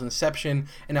Telltale's inception,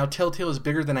 and now Telltale is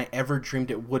bigger than I ever dreamed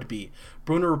it would be."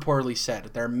 Bruner reportedly said,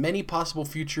 "There are many possible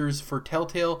futures for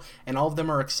Telltale, and all of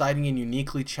them are exciting and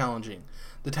uniquely challenging.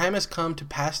 The time has come to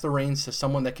pass the reins to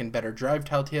someone that can better drive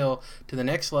Telltale to the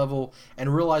next level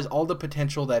and realize all the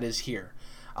potential that is here."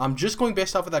 Just going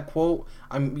based off of that quote,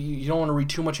 you don't want to read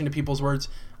too much into people's words.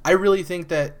 I really think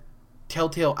that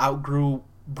Telltale outgrew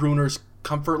Bruner's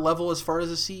comfort level as far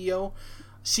as a CEO.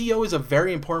 CEO is a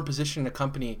very important position in a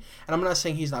company, and I'm not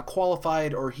saying he's not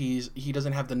qualified or he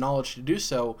doesn't have the knowledge to do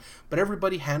so, but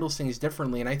everybody handles things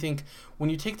differently. And I think when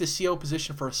you take the CEO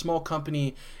position for a small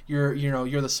company, you're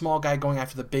the small guy going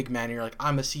after the big man. You're like,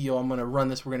 I'm a CEO, I'm going to run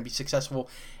this, we're going to be successful.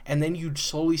 And then you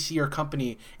slowly see your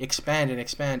company expand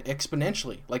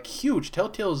exponentially, like huge.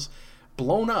 Telltale's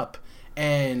blown up,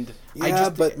 and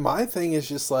but my thing is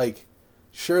just like,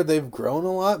 sure, they've grown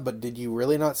a lot, but did you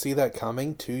really not see that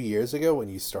coming 2 years ago when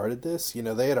you started this?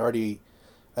 They had already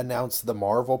announced the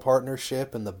Marvel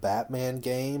partnership and the Batman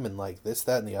game and like this,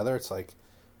 that, and the other. It's like,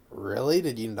 really?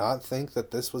 Did you not think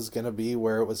that this was going to be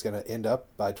where it was going to end up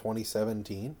by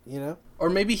 2017, Or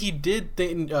maybe he did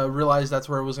realize that's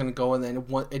where it was going to go, and then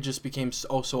it just became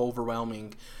so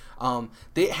overwhelming.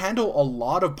 They handle a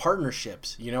lot of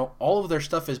partnerships, all of their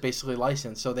stuff is basically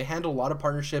licensed. So they handle a lot of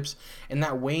partnerships, and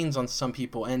that wanes on some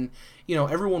people. And,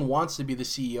 everyone wants to be the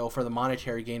CEO for the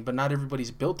monetary gain, but not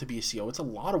everybody's built to be a CEO. It's a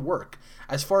lot of work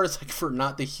as far as like for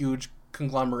not the huge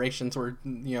conglomerations where,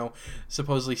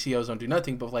 supposedly CEOs don't do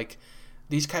nothing, but like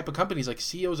these type of companies, like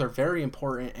CEOs are very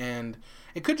important, and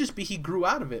it could just be he grew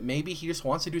out of it. Maybe he just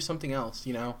wants to do something else,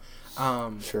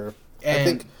 Sure. And, I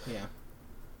think, yeah.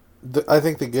 I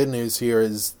think the good news here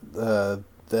is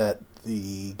that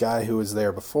the guy who was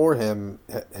there before him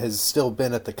has still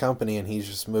been at the company, and he's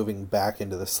just moving back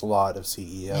into the slot of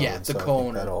CEO. Yeah, and the so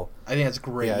co-owner. I think that's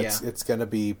great. Yeah, it's going to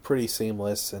be pretty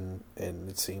seamless, and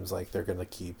it seems like they're going to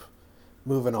keep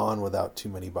moving on without too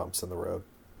many bumps in the road.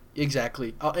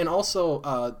 Exactly. And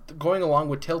also, going along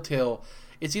with Telltale,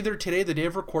 it's either today, the day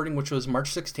of recording, which was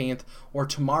March 16th, or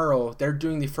tomorrow, they're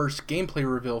doing the first gameplay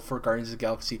reveal for Guardians of the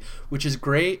Galaxy, which is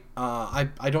great. I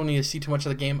don't need to see too much of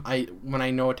the game. When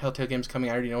I know a Telltale game's coming,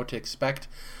 I already know what to expect.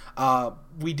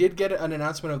 We did get an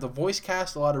announcement of the voice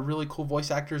cast, a lot of really cool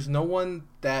voice actors. No one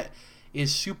that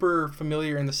is super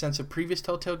familiar in the sense of previous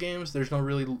Telltale games. There's no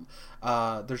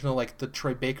like the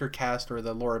Troy Baker cast or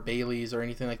the Laura Baileys or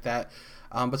anything like that.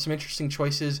 But some interesting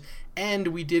choices. And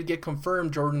we did get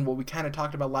confirmed, Jordan, what we kind of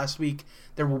talked about last week.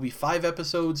 There will be 5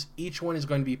 episodes. Each one is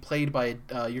going to be played by,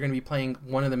 you're going to be playing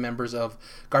one of the members of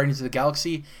Guardians of the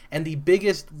Galaxy. And the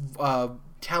biggest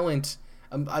talent,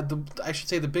 I should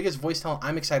say the biggest voice talent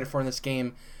I'm excited for in this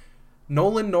game,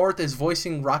 Nolan North is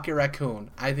voicing Rocket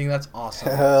Raccoon. I think that's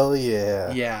awesome. Hell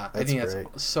yeah. Yeah, I think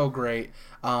that's so great.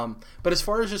 But as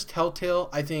far as just Telltale,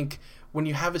 I think when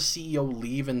you have a CEO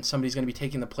leave and somebody's going to be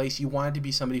taking the place, you want it to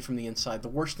be somebody from the inside. The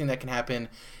worst thing that can happen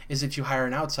is that you hire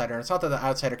an outsider. And it's not that the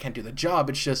outsider can't do the job.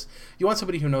 It's just you want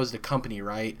somebody who knows the company,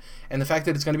 right? And the fact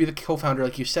that it's going to be the co-founder,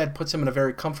 like you said, puts him in a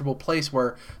very comfortable place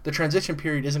where the transition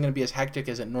period isn't going to be as hectic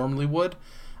as it normally would.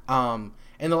 And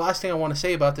the last thing I want to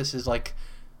say about this is, like,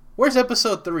 where's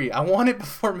episode 3? I want it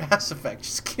before Mass Effect.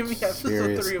 Just give me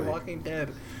episode 3 of Walking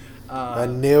Dead. I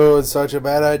knew it was such a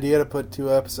bad idea to put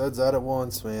 2 episodes out at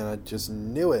once, man. I just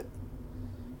knew it.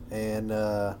 And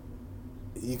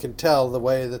you can tell the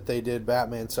way that they did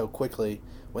Batman so quickly.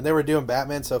 When they were doing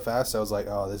Batman so fast, I was like,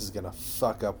 oh, this is going to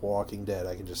fuck up Walking Dead.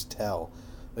 I can just tell.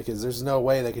 Because there's no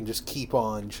way they can just keep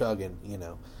on chugging, you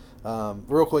know.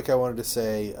 Real quick, I wanted to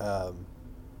say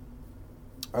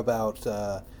about,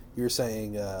 you were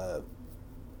saying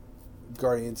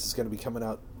Guardians is going to be coming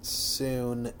out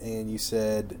soon, and you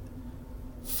said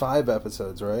 5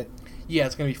 episodes, right? Yeah,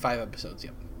 it's going to be 5 episodes,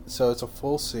 yep. So it's a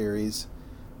full series.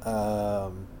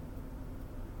 Crap,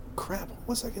 what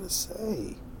was I going to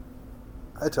say?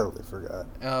 I totally forgot.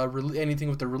 Anything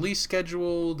with the release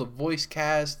schedule, the voice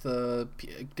cast, the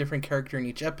different character in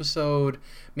each episode,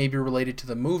 maybe related to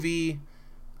the movie.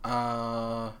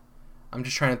 I'm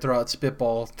just trying to throw out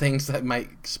spitball things that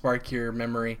might spark your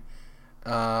memory.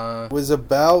 Was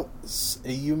about,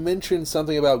 you mentioned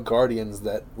something about Guardians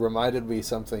that reminded me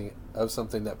something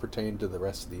that pertained to the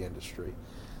rest of the industry,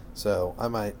 so I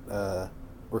might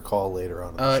recall later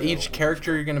on. Each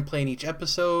character you're going to play in each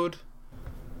episode.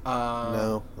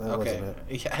 No, that wasn't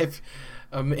it. Yeah,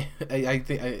 I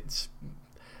think it's.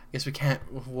 I guess we can't.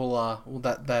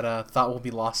 That thought will be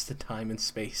lost to time and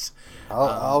space.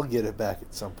 I'll get it back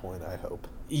at some point, I hope.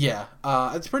 Yeah,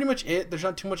 that's pretty much it. There's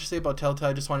not too much to say about Telltale.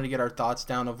 I just wanted to get our thoughts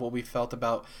down of what we felt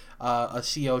about a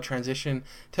CEO transition.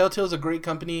 Telltale's a great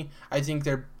company. I think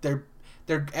they're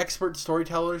expert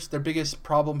storytellers. Their biggest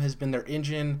problem has been their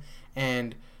engine,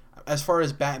 and as far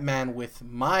as Batman, with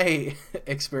my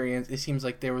experience, it seems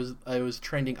like it was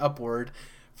trending upward.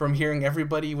 From hearing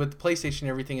everybody with PlayStation and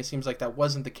everything, it seems like that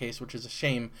wasn't the case, which is a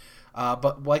shame.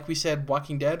 But like we said,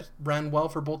 Walking Dead ran well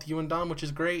for both you and Dom, which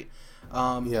is great.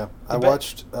 I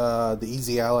watched the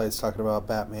Easy Allies talking about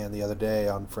Batman the other day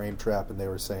on Frame Trap, and they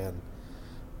were saying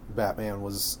Batman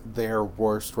was their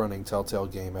worst running Telltale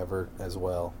game ever as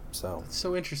well. So it's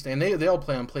so interesting. And they all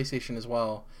play on PlayStation as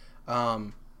well.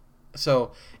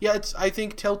 So yeah, I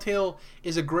think Telltale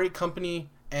is a great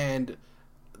company, and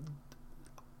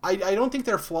I don't think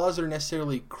their flaws are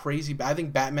necessarily crazy, but I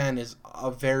think Batman is a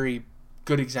very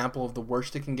good example of the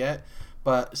worst it can get.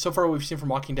 But so far what we've seen from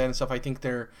Walking Dead and stuff, I think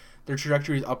their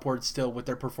trajectory is upward still with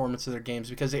their performance of their games,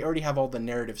 because they already have all the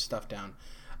narrative stuff down.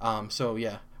 So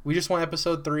yeah, we just want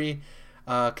episode 3.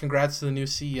 Congrats to the new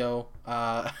CEO,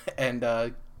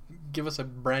 and give us a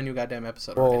brand new goddamn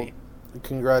episode already.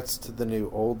 Congrats to the new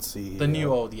old CEO. The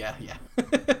new old, yeah.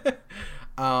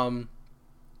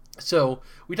 So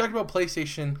we talked about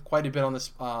PlayStation quite a bit on this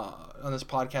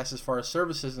podcast as far as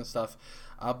services and stuff,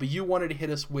 but you wanted to hit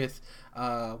us with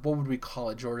what would we call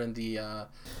it, Jordan? We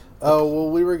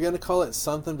were gonna call it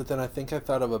something, but then I think I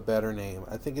thought of a better name.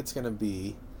 I think it's gonna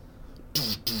be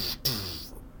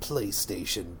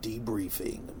PlayStation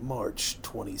Debriefing March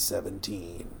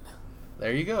 2017.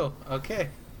 There you go. Okay,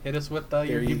 hit us with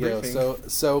your debriefing. Go.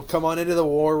 So come on into the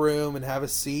war room and have a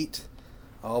seat.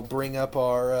 I'll bring up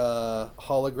our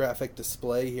holographic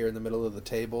display here in the middle of the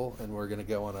table, and we're going to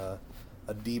go on a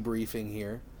debriefing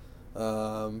here.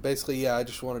 Basically, yeah, I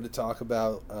just wanted to talk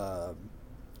about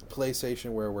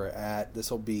PlayStation, where we're at.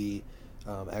 This will be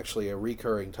actually a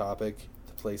recurring topic,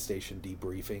 the PlayStation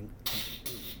debriefing.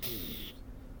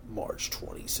 March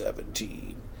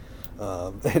 2017.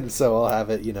 And so I'll have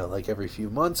it, like every few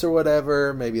months or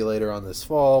whatever, maybe later on this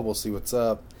fall. We'll see what's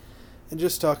up. And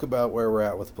just talk about where we're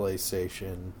at with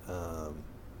PlayStation,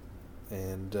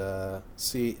 and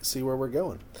see where we're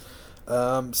going.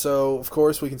 So, of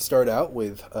course, we can start out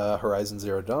with Horizon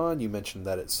Zero Dawn. You mentioned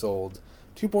that it sold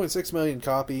 2.6 million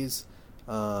copies.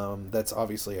 That's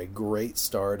obviously a great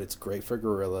start. It's great for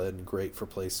Guerrilla and great for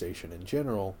PlayStation in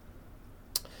general.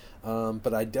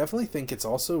 But I definitely think it's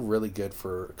also really good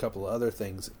for a couple of other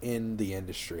things in the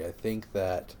industry. I think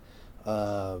that,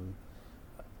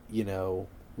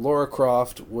 Lara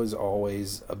Croft was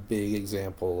always a big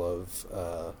example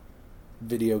of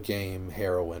video game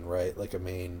heroine, right? Like a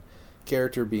main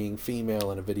character being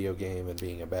female in a video game and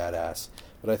being a badass.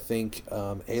 But I think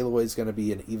Aloy is going to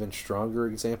be an even stronger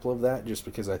example of that, just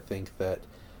because I think that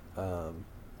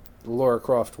Lara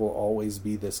Croft will always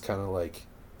be this kind of like...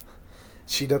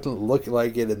 She doesn't look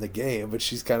like it in the game, but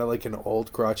she's kind of like an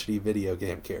old crotchety video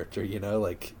game character,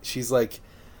 Like she's like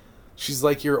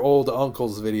your old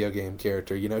uncle's video game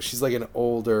character, She's like an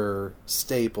older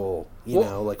staple,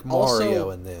 like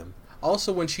Mario and them.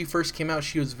 Also, when she first came out,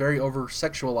 she was very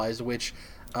over-sexualized, which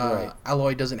Right.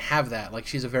 Aloy doesn't have that. Like,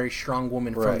 she's a very strong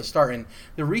woman from the start, and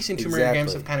the recent Tomb Raider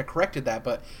games have kind of corrected that,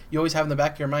 but you always have in the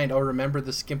back of your mind, remember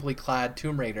the skimpily clad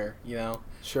Tomb Raider,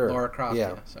 Sure. Lara Croft,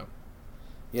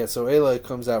 Yeah, so Aloy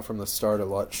comes out from the start a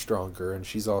lot stronger, and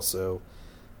she's also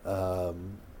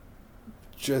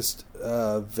just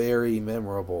very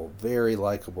memorable, very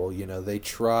likable. They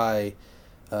try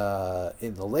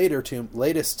in the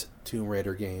latest Tomb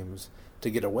Raider games to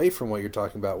get away from what you're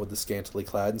talking about with the scantily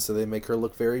clad, and so they make her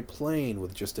look very plain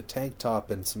with just a tank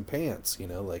top and some pants.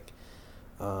 Aloy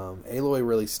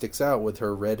really sticks out with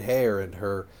her red hair and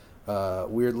her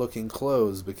weird-looking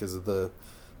clothes because of the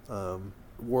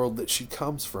world that she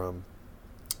comes from,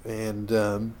 and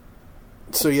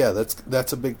so yeah,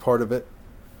 that's a big part of it.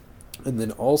 And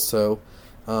then also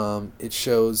it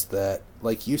shows that,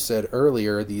 like you said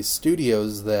earlier, these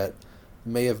studios that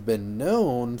may have been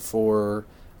known for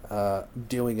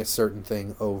doing a certain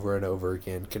thing over and over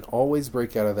again can always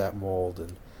break out of that mold,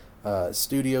 and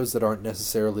studios that aren't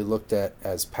necessarily looked at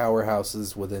as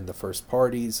powerhouses within the first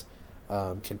parties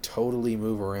can totally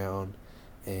move around.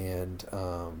 And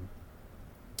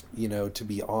to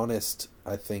be honest,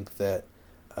 I think that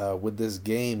with this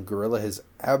game, Guerrilla has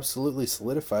absolutely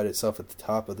solidified itself at the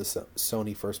top of the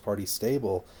Sony first-party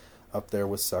stable, up there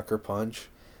with Sucker Punch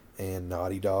and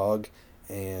Naughty Dog,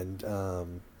 and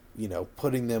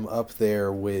putting them up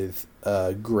there with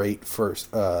great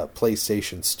first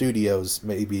PlayStation studios,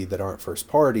 maybe that aren't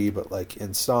first-party, but like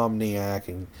Insomniac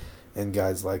and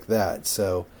guys like that.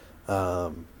 So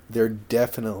they're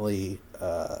definitely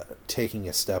taking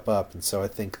a step up, and so I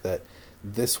think that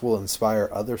this will inspire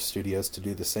other studios to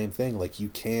do the same thing. Like, you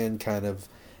can kind of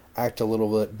act a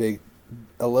little bit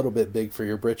big for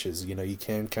your britches. You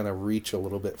can kind of reach a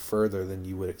little bit further than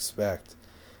you would expect.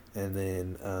 And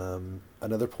then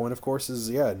another point, of course, is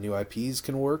new IPs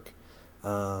can work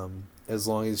as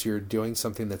long as you're doing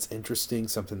something that's interesting,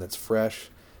 something that's fresh,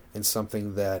 and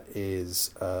something that is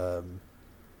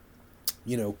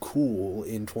cool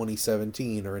in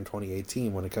 2017 or in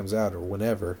 2018 when it comes out, or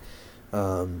whenever.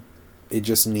 It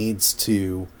just needs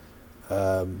to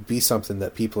be something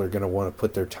that people are going to want to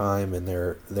put their time and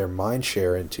their mind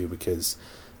share into, because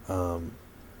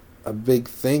a big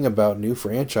thing about new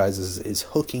franchises is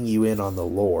hooking you in on the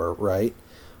lore, right?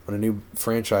 When a new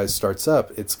franchise starts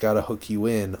up, it's got to hook you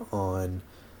in on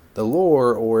the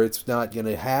lore, or it's not going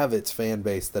to have its fan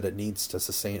base that it needs to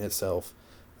sustain itself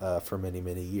for many,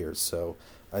 many years. So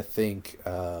I think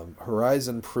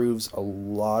Horizon proves a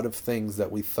lot of things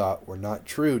that we thought were not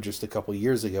true just a couple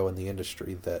years ago in the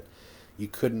industry, that you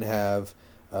couldn't have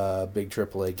a big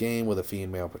AAA game with a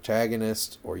female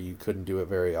protagonist, or you couldn't do it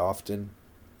very often.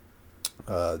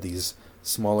 These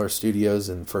smaller studios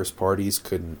and first parties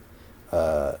couldn't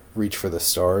reach for the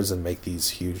stars and make these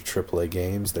huge AAA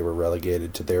games. They were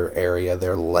relegated to their area,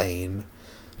 their lane,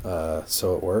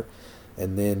 so it were.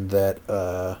 And then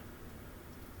that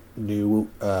new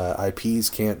IPs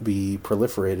can't be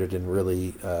proliferated and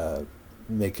really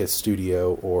make a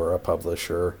studio or a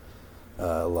publisher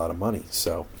a lot of money.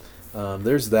 So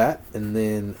there's that. And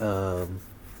then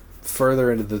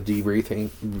further into the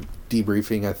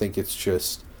debriefing, I think it's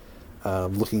just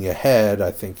looking ahead.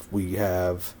 I think we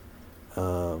have, there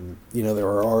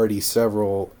are already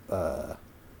several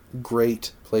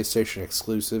great PlayStation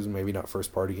exclusives, maybe not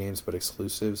first-party games, but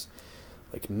exclusives,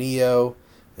 like Neo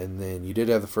And then you did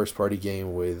have the first party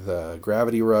game with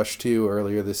Gravity Rush 2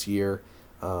 earlier this year.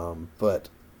 But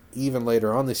even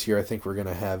later on this year, I think we're going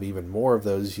to have even more of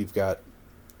those. You've got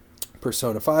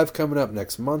Persona 5 coming up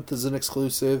next month as an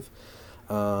exclusive.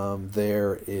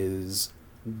 There is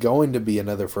going to be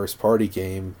another first party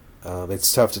game.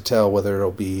 It's tough to tell whether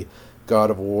it'll be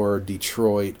God of War,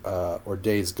 Detroit, or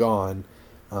Days Gone.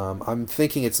 I'm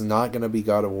thinking it's not going to be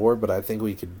God of War, but I think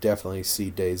we could definitely see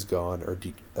Days Gone or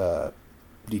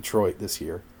Detroit this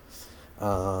year.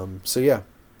 So yeah,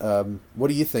 what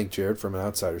do you think, Jared, from an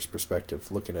outsider's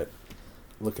perspective, looking at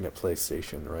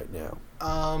PlayStation right now?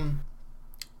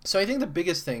 So I think the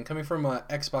biggest thing coming from an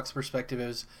Xbox perspective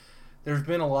is there's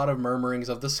been a lot of murmurings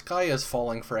of the sky is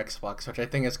falling for Xbox, which I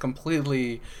think is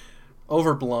completely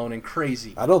overblown and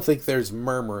crazy. I don't think there's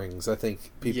murmurings. I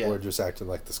think people are just acting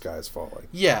like the sky is falling.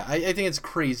 Yeah, I think it's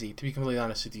crazy, to be completely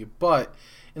honest with you. But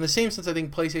in the same sense, I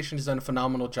think PlayStation has done a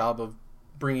phenomenal job of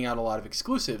bringing out a lot of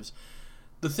exclusives.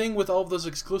 The thing with all of those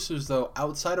exclusives, though,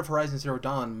 outside of Horizon Zero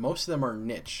Dawn, most of them are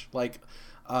niche. Like,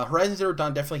 Horizon Zero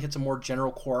Dawn definitely hits a more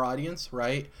general core audience,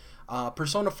 right?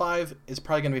 Persona 5 is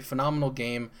probably going to be a phenomenal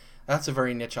game. That's a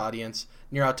very niche audience.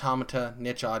 Nier Automata,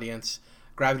 niche audience.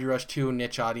 Gravity Rush 2,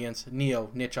 niche audience.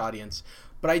 Neo, niche audience.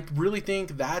 But I really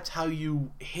think that's how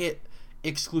you hit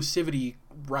exclusivity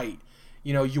right.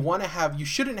 You know, you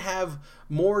shouldn't have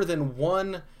more than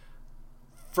one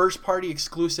first party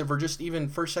exclusive or just even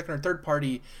first, second, or third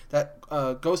party that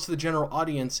goes to the general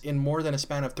audience in more than a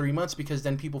span of 3 months, because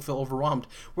then people feel overwhelmed.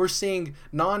 We're seeing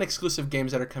non-exclusive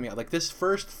games that are coming out. Like, this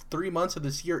first 3 months of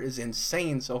this year is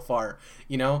insane so far,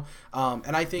 you know?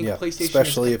 And I think PlayStation...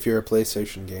 especially if you're a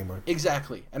PlayStation gamer.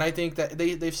 Exactly. And I think that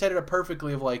they've set it up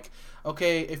perfectly of like,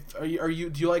 okay, do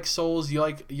you like Souls? You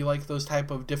like those type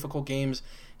of difficult games?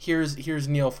 Here's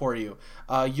Neo for you.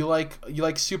 You like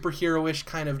superhero-ish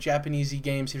kind of Japanesey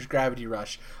games. Here's Gravity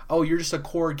Rush. Oh, you're just a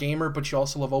core gamer, but you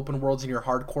also love open worlds and you're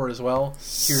hardcore as well.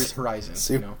 Here's Horizon.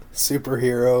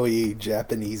 Superhero-y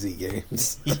Japanesey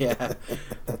games. Yeah,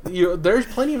 there's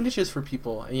plenty of niches for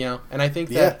people, you know, and I think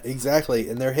that exactly,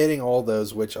 and they're hitting all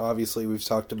those, which obviously we've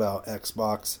talked about.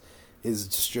 Xbox is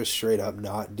just straight up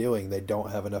not doing. They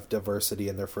don't have enough diversity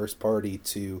in their first party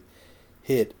to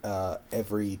hit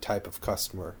every type of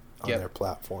customer on their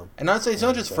platform. And it's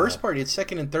not just first party, it's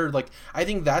second and third. Like, I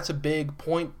think that's a big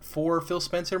point for Phil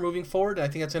Spencer moving forward, and I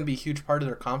think that's going to be a huge part of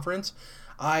their conference.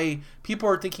 People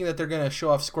are thinking that they're going to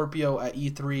show off Scorpio at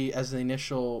E3 as the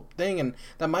initial thing, and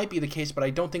that might be the case, but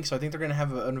I don't think so. I think they're going to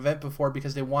have an event before,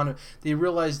 because they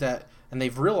realize that, and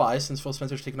they've realized since Phil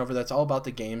Spencer's taken over, that's all about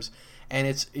the games, and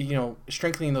it's, you know,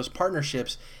 strengthening those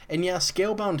partnerships. And yeah,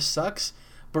 Scalebound sucks,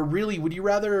 but really, would you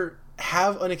rather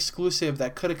have an exclusive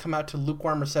that could have come out to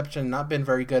lukewarm reception and not been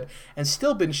very good and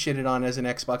still been shitted on as an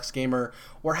Xbox gamer,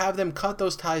 or have them cut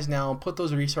those ties now and put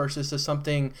those resources to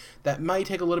something that might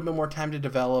take a little bit more time to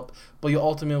go you'll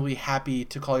ultimately be happy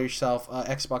to call yourself an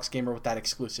Xbox gamer with that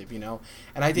exclusive, you know?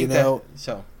 And I think go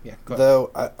ahead.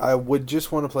 Though I would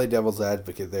just want to play devil's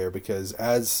advocate there, because,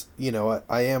 as you know,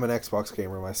 I am an Xbox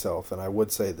gamer myself, and I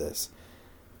would say this.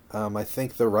 I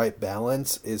think the right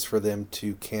balance is for them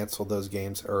to cancel those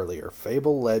games earlier.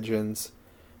 Fable Legends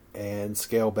and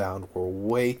Scalebound were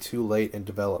way too late in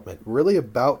development. Really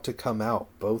about to come out,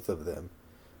 both of them,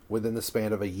 within the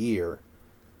span of a year,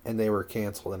 and they were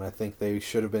canceled. And I think they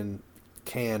should have been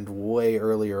canned way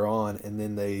earlier on, and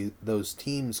then those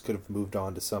teams could have moved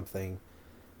on to something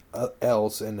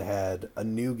else and had a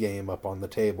new game up on the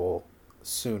table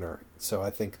sooner. So I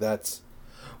think that's...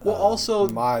 also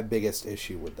my biggest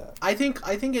issue with that. I think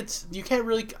it's, you can't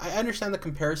really, I understand the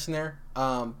comparison there,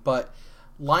 but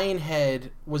Lionhead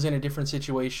was in a different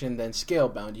situation than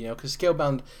Scalebound, you know, because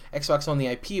Scalebound, Xbox owned the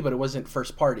IP, but it wasn't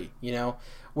first party, you know,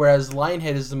 whereas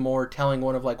Lionhead is the more telling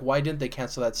one of like, why didn't they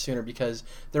cancel that sooner? Because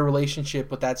their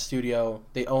relationship with that studio,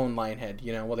 they own Lionhead,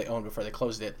 you know, well, they owned before they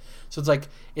closed it. So it's like,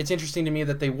 it's interesting to me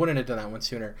that they wouldn't have done that one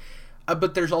sooner.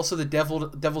 But there's also the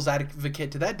devil's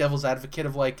advocate to that devil's advocate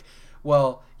of like,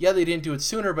 well, yeah, they didn't do it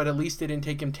sooner, but at least they didn't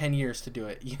take him 10 years to do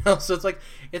it, you know? So it's like,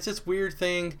 it's this weird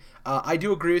thing. I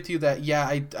do agree with you that, yeah,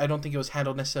 I don't think it was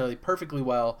handled necessarily perfectly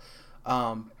well,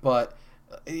 but,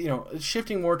 you know,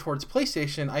 shifting more towards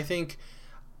PlayStation, I think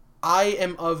I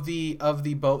am of the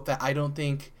boat that I don't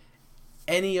think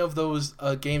any of those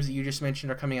games that you just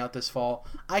mentioned are coming out this fall.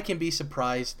 I can be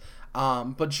surprised.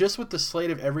 But just with the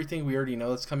slate of everything we already know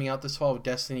that's coming out this fall with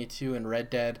Destiny 2 and Red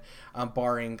Dead,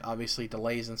 barring obviously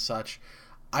delays and such,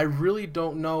 I really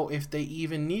don't know if they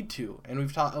even need to. And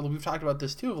we've talked about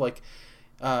this too, of like,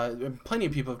 plenty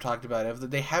of people have talked about it,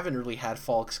 that they haven't really had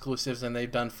fall exclusives and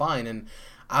they've done fine. And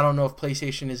I don't know if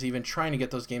PlayStation is even trying to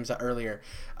get those games out earlier.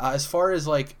 As far as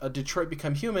like a Detroit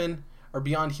Become Human or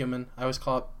Beyond Human, I always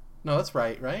call it. No, that's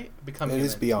right. Become It Human.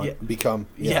 is Beyond. Yeah. Become.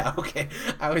 Yeah. Okay.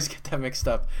 I always get that mixed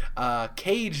up.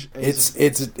 Cage.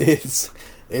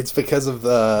 It's because of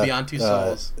the Beyond Two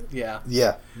Souls. Yeah.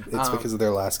 Yeah, it's because of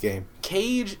their last game.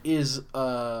 Cage is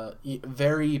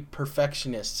very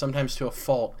perfectionist, sometimes to a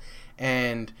fault,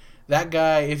 and that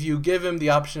guy, if you give him the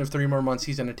option of 3 more months,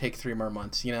 he's going to take 3 more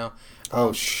months.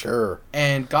 Oh sure.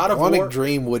 And God of Quantic War.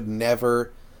 Dream would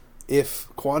never. If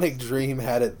Quantic Dream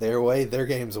had it their way, their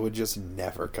games would just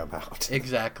never come out.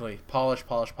 Exactly. Polish.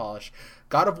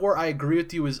 God of War, I agree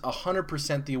with you, is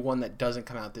 100% the one that doesn't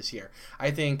come out this year.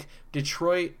 I think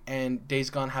Detroit and Days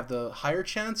Gone have the higher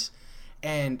chance,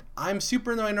 and I'm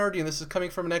super in the minority, and this is coming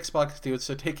from an Xbox dude,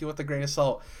 so take it with a grain of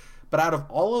salt. But out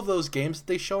of all of those games that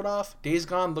they showed off, Days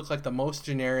Gone looked like the most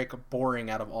generic, boring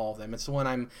out of all of them. It's the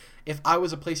one if I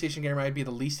was a PlayStation gamer, I'd be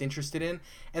the least interested in.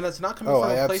 And that's not coming from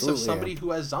a place of somebody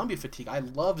who has zombie fatigue. I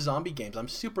love zombie games. I'm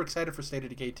super excited for State of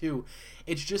Decay 2.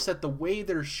 It's just that the way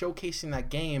they're showcasing that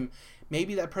game,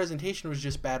 maybe that presentation was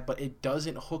just bad, but it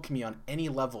doesn't hook me on any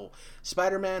level.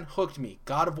 Spider-Man hooked me.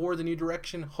 God of War: The New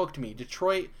Direction hooked me.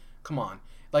 Detroit, come on.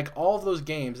 Like, all of those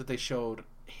games that they showed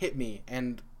hit me,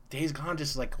 and Days Gone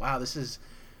just like, wow, this is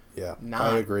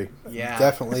I agree. Yeah.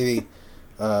 Definitely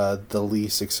the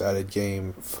least excited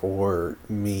game for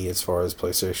me as far as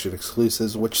PlayStation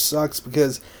exclusives, which sucks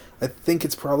because I think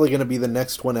it's probably going to be the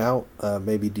next one out.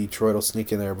 Maybe Detroit will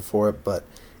sneak in there before it, but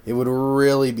it would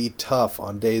really be tough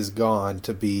on Days Gone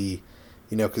to be,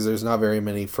 because there's not very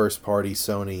many first-party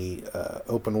Sony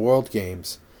open world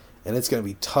games. And it's going to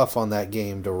be tough on that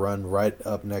game to run right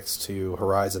up next to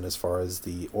Horizon as far as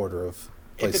the order of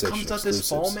PlayStation if it comes out this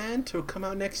fall, man, to come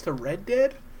out next to Red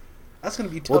Dead, that's going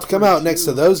to be tough. Well, to come out next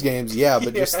to those games,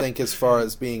 but just think as far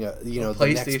as being the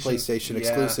next PlayStation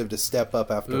exclusive to step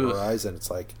up after Horizon, it's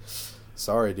like,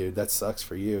 sorry, dude, that sucks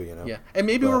for you, Yeah, and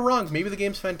maybe we're wrong. Maybe the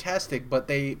game's fantastic, but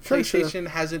PlayStation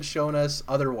hasn't shown us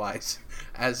otherwise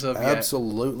as of yet.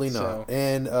 Absolutely not. So.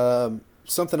 And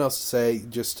something else to say,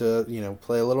 just to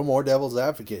play a little more devil's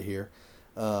advocate here.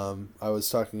 I was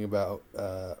talking about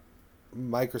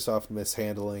Microsoft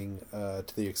mishandling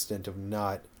to the extent of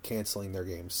not canceling their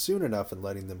games soon enough and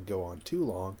letting them go on too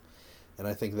long. And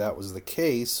I think that was the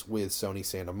case with Sony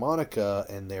Santa Monica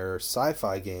and their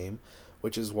sci-fi game,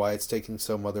 which is why it's taking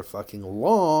so motherfucking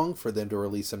long for them to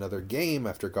release another game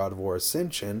after God of War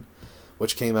Ascension,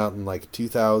 which came out in like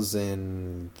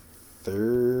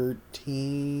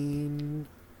 2013,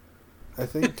 I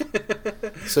think.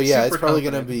 So yeah, it's probably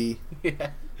going to be... Yeah.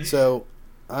 So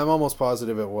I'm almost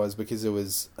positive it was, because it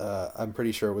was, I'm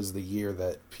pretty sure it was the year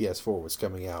that PS4 was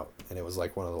coming out, and it was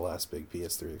like one of the last big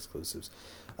PS3 exclusives,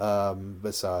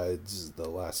 besides The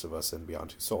Last of Us and Beyond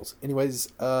Two Souls.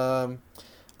 Anyways, I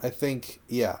think,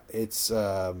 it's,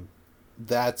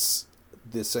 that's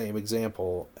the same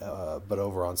example, but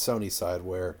over on Sony's side,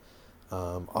 where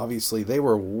obviously they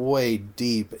were way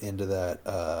deep into that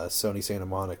Sony Santa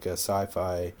Monica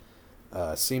sci-fi,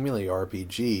 seemingly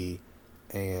RPG,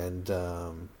 and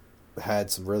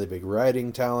had some really big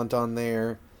writing talent on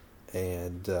there,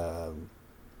 and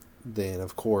then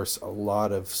of course a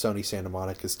lot of Sony Santa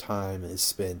Monica's time is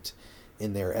spent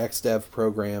in their XDev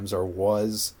programs, or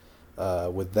was,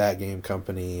 with that game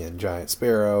company and Giant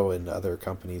Sparrow and other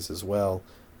companies as well,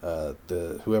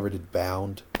 whoever did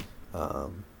Bound,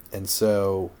 and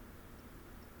so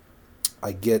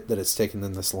I get that it's taken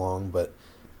them this long, but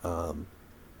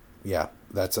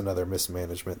that's another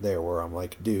mismanagement there, where I'm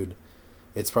like, dude,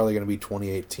 it's probably going to be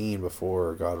 2018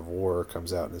 before God of War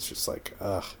comes out, and it's just like,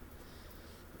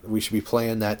 we should be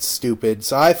playing that stupid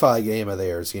sci-fi game of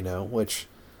theirs, which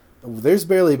there's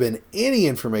barely been any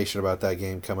information about that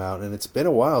game come out, and it's been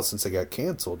a while since it got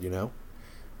canceled,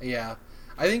 Yeah.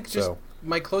 I think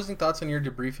my closing thoughts on your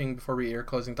debriefing before we air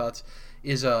closing thoughts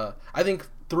is, I think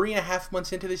 3.5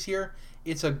 months into this year,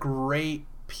 it's a great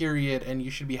period, and you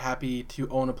should be happy to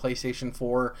own a PlayStation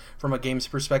 4 from a games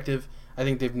perspective. I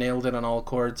think they've nailed it on all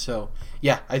chords. So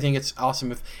yeah, I think it's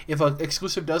awesome. If an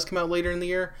exclusive does come out later in the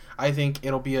year, I think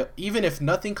it'll be even if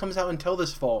nothing comes out until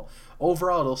this fall,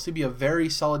 overall it'll still be a very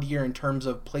solid year in terms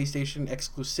of PlayStation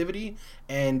exclusivity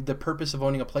and the purpose of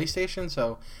owning a PlayStation.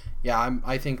 So yeah,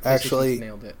 I think PlayStation's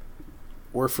nailed it.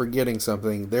 We're forgetting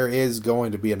something. There is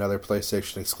going to be another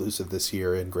PlayStation exclusive this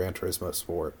year in Gran Turismo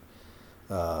Sport.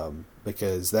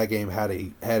 Because that game had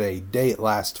a date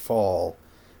last fall,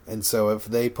 and so if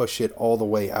they push it all the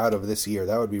way out of this year,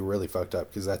 that would be really fucked up,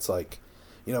 because that's like,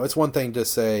 it's one thing to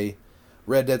say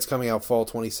Red Dead's coming out fall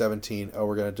 2017,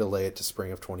 we're going to delay it to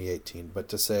spring of 2018, but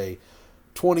to say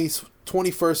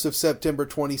 21st of September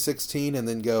 2016 and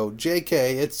then go, JK,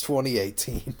 it's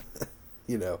 2018.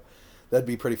 You know, that'd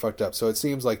be pretty fucked up. So it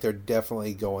seems like they're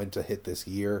definitely going to hit this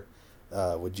year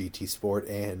with GT Sport,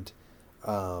 and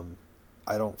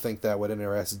I don't think that would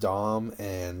interest Dom,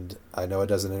 and I know it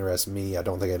doesn't interest me. I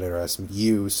don't think it interests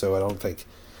you, so I don't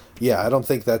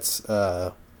think that's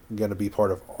going to be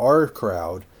part of our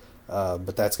crowd,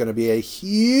 but that's going to be a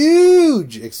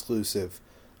huge exclusive,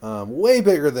 way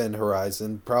bigger than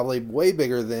Horizon, probably way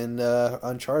bigger than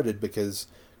Uncharted, because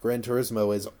Gran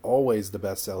Turismo is always the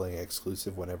best-selling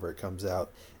exclusive whenever it comes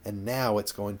out, and now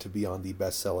it's going to be on the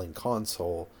best-selling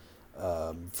console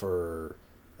for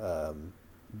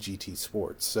GT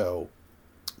Sports. So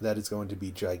that is going to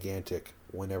be gigantic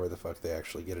whenever the fuck they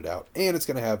actually get it out. And it's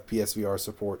going to have PSVR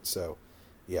support, so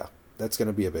yeah, that's going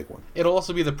to be a big one. It'll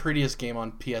also be the prettiest game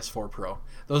on PS4 Pro.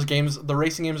 Those games, the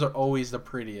racing games, are always the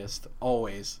prettiest.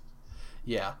 Always.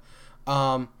 Yeah.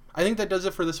 I think that does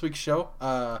it for this week's show.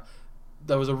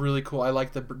 That was a really cool. I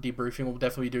like the debriefing. We'll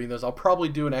definitely be doing those. I'll probably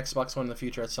do an Xbox one in the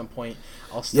future at some point.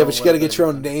 But you got to get your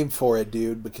own name for it,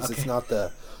 dude, because It's not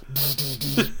the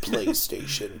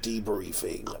PlayStation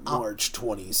debriefing March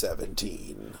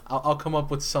 2017. I'll come up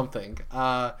with something.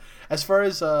 As far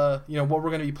as what we're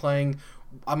going to be playing,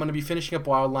 I'm going to be finishing up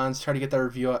Wildlands, try to get that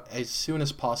review out as soon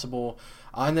as possible,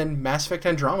 and then Mass Effect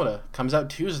Andromeda comes out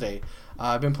Tuesday.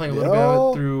 I've been playing a little bit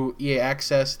of it through EA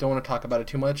Access. Don't want to talk about it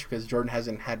too much because Jordan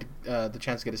hasn't had the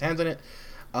chance to get his hands on it.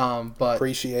 But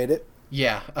appreciate it.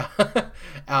 Yeah.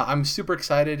 I'm super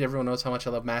excited. Everyone knows how much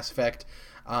I love Mass Effect.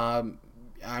 I'm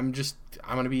going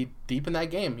to be deep in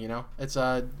that game, you know? It's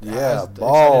as excited as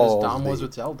Dom was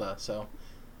with Zelda, so.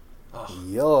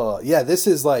 Yeah, this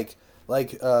is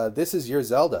this is your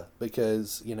Zelda,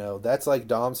 because, that's like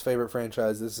Dom's favorite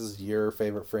franchise. This is your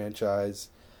favorite franchise.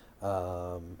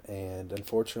 And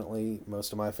unfortunately,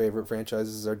 most of my favorite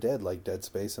franchises are dead, like Dead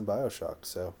Space and BioShock.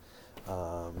 So,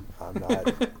 I'm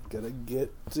not gonna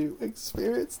get to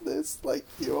experience this like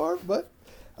you are, but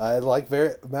I like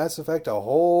Mass Effect a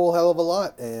whole hell of a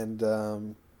lot,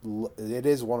 and it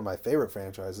is one of my favorite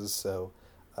franchises. So,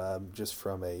 just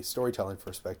from a storytelling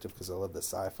perspective, because I love the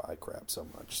sci-fi crap so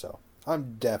much. So,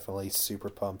 I'm definitely super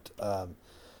pumped. An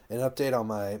update on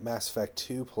my Mass Effect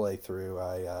 2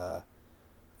 playthrough.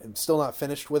 I'm still not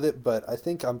finished with it, but I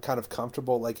think I'm kind of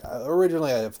comfortable. Like,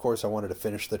 originally, of course, I wanted to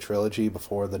finish the trilogy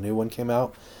before the new one came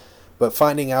out, but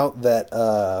finding out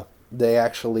that they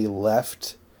actually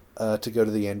left to go to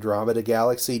the Andromeda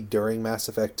Galaxy during Mass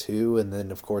Effect 2, and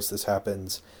then, of course, this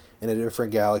happens in a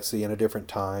different galaxy in a different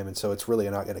time, and so it's really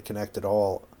not going to connect at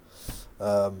all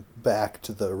back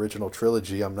to the original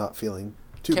trilogy. I'm not feeling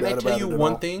too bad about it. Can I tell you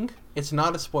one thing? It's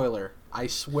not a spoiler. I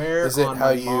swear on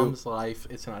my mom's life,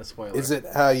 it's not a spoiler. Is it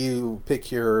how you pick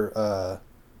your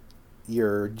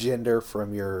gender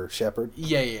from your shepherd?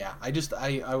 Yeah. I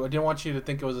didn't want you to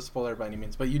think it was a spoiler by any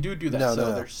means, but you do that, no.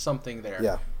 There's something there.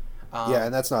 Yeah.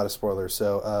 And that's not a spoiler.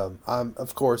 So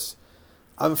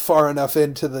I'm far enough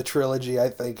into the trilogy, I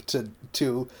think,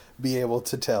 to be able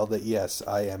to tell that, yes,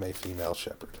 I am a female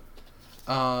shepherd.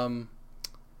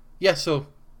 Yeah, so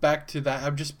back to that.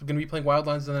 I'm just going to be playing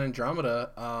Wildlands and then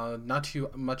Andromeda. Not too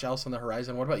much else on the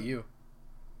horizon. What about you?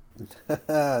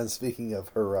 Speaking of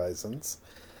Horizons,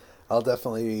 I'll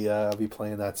definitely be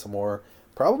playing that some more.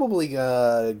 Probably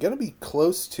going to be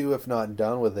close to, if not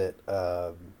done with it,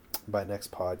 by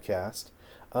next podcast.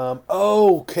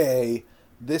 Okay.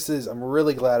 I'm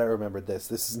really glad I remembered this.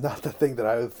 This is not the thing that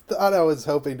I thought I was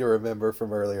hoping to remember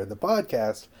from earlier in the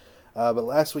podcast. But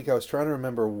last week I was trying to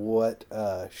remember what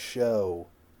show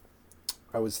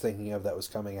I was thinking of that was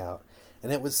coming out.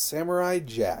 And it was Samurai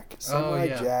Jack.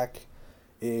 Jack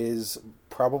is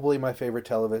probably my favorite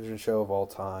television show of all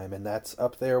time. And that's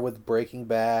up there with Breaking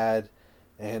Bad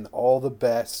and all the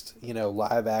best,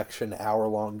 live action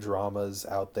hour-long dramas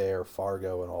out there,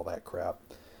 Fargo and all that crap.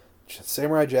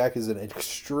 Samurai Jack is an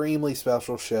extremely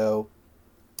special show.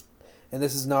 And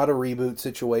this is not a reboot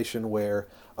situation where,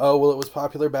 it was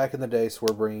popular back in the day, so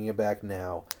we're bringing it back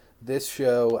now. This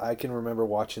show, I can remember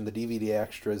watching the DVD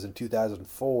extras in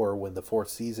 2004 when the 4th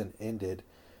season ended,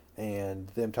 and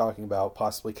them talking about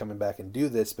possibly coming back and do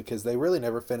this because they really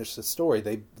never finished the story.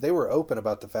 They were open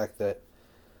about the fact that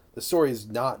the story is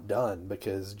not done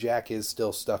because Jack is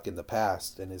still stuck in the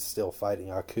past and is still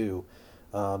fighting Aku.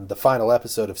 The final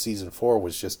episode of season 4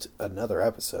 was just another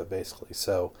episode, basically.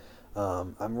 So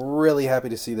I'm really happy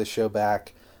to see this show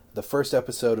back. The first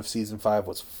episode of season 5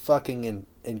 was fucking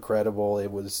incredible.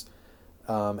 It was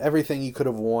everything you could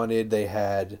have wanted. They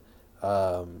had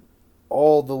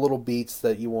all the little beats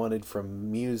that you wanted,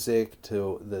 from music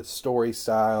to the story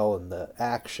style and the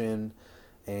action.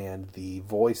 and the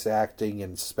voice acting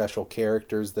and special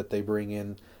characters that they bring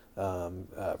in,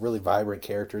 really vibrant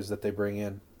characters that they bring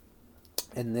in.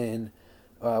 And then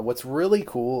what's really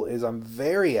cool is I'm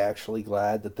very actually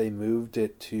glad that they moved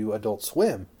it to Adult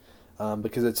Swim,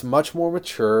 because it's much more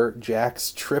mature.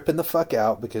 Jack's tripping the fuck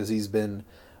out because he's been...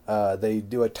 they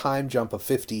do a time jump of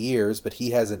 50 years, but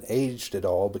he hasn't aged at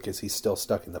all because he's still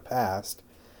stuck in the past.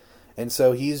 And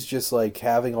so he's just like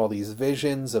having all these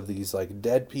visions of these like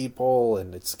dead people,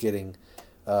 and it's getting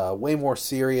way more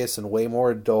serious and way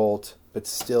more adult, but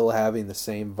still having the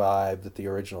same vibe that the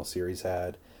original series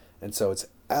had. And so it's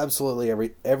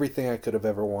absolutely everything I could have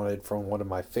ever wanted from one of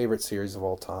my favorite series of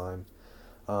all time.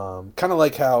 Kind of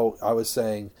like how I was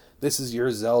saying, this is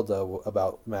your Zelda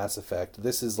about Mass Effect.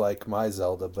 This is like my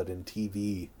Zelda, but in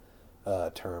TV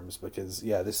terms, because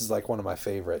yeah, this is like one of my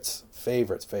favorites.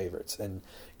 And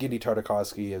Genndy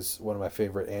Tartakovsky is one of my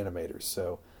favorite animators,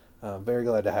 so very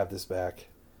glad to have this back.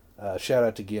 Shout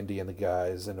out to Genndy and the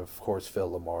guys, and of course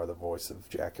Phil LaMarr, the voice of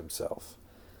Jack himself.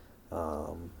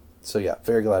 So yeah,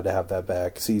 very glad to have that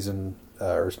back.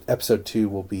 Episode 2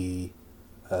 will be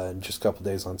in just a couple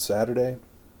days on Saturday,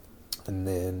 and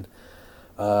then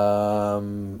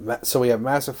so we have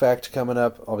Mass Effect coming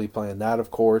up. I'll be playing that,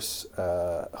 of course.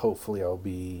 Hopefully I'll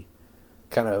be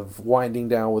kind of winding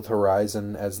down with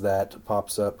Horizon as that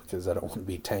pops up, because I don't want to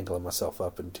be tangling myself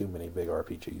up in too many big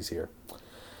RPGs here.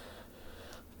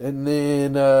 And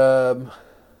then,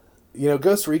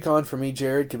 Ghost Recon for me,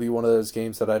 Jared, could be one of those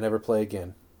games that I never play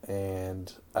again.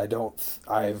 And I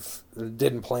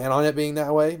didn't plan on it being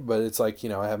that way, but it's like,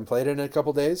 I haven't played it in a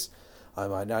couple days. I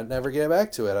might not never get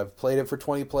back to it. I've played it for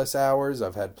 20 plus hours.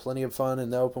 I've had plenty of fun in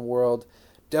the open world.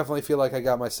 Definitely feel like I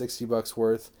got my $60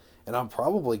 worth, and I'm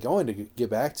probably going to get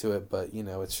back to it, but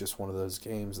it's just one of those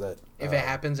games that if it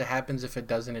happens, it happens. If it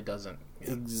doesn't, it doesn't.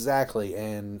 Yeah. Exactly.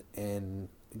 And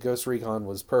Ghost Recon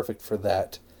was perfect for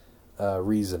that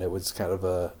reason. It was kind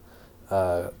of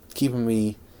keeping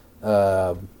me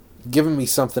giving me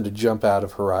something to jump out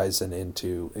of Horizon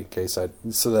into,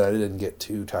 so that I didn't get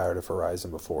too tired of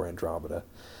Horizon before Andromeda.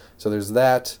 So there's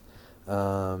that.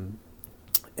 And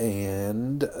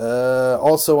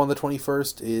also on the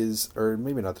 21st or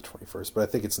maybe not the 21st, but I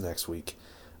think it's next week,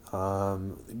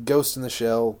 Ghost in the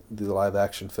Shell, the live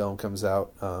action film, comes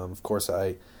out. Of course,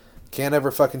 I can't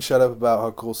ever fucking shut up about how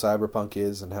cool cyberpunk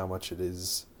is and how much it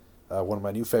is one of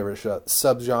my new favorite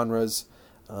subgenres.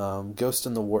 Ghost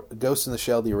in the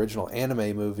Shell, the original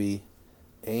anime movie,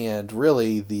 and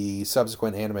really the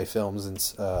subsequent anime films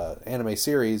and anime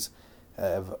series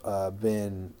have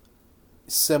been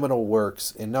seminal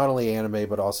works in not only anime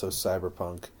but also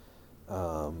cyberpunk.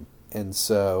 And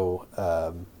so,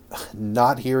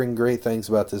 not hearing great things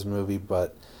about this movie,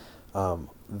 but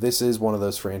this is one of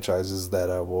those franchises that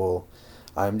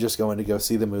I'm just going to go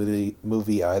see the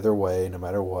movie either way, no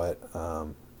matter what.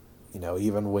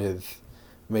 Even with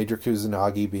Major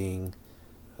Kusanagi being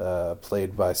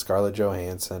played by Scarlett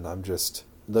Johansson,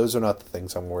 those are not the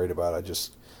things I'm worried about. I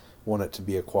just want it to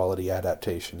be a quality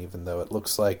adaptation, even though it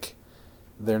looks like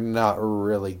they're not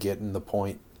really getting the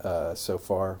point so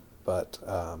far. But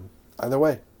either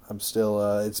way, I'm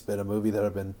still. It's been a movie that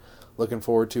I've been looking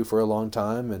forward to for a long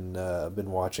time, and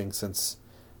been watching since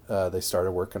they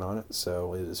started working on it.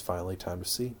 So it is finally time to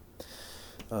see.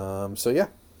 So yeah.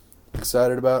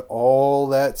 Excited about all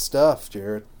that stuff,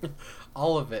 Jared.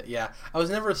 All of it, yeah. I was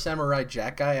never a Samurai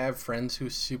Jack guy. I have friends who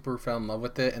super fell in love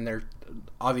with it, and they're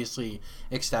obviously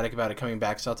ecstatic about it coming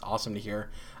back, so that's awesome to hear.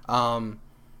 I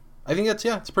think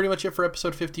it's pretty much it for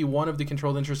episode 51 of the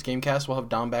Controlled Interest Gamecast. We'll have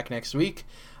Dom back next week.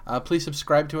 Please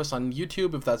subscribe to us on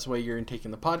YouTube if that's the way you're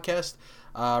taking the podcast.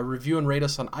 Review and rate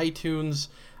us on iTunes.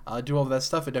 Do all of that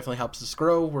stuff. It definitely helps us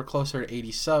grow. We're closer to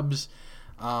 80 subs.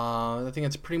 I think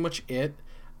that's pretty much it.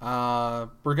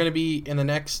 We're going to be in the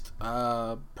next,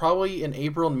 probably in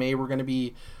April and May, we're going to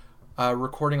be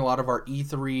recording a lot of our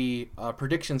E3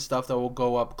 prediction stuff that will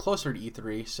go up closer to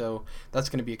E3, so that's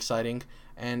going to be exciting.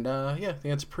 And I think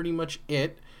that's pretty much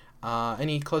it.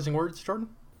 Any closing words, Jordan?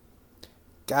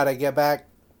 Gotta get back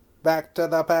to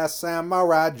the past,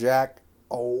 Samurai Jack.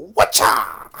 Oh,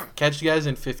 whatcha! Catch you guys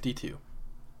in 52.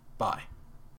 Bye.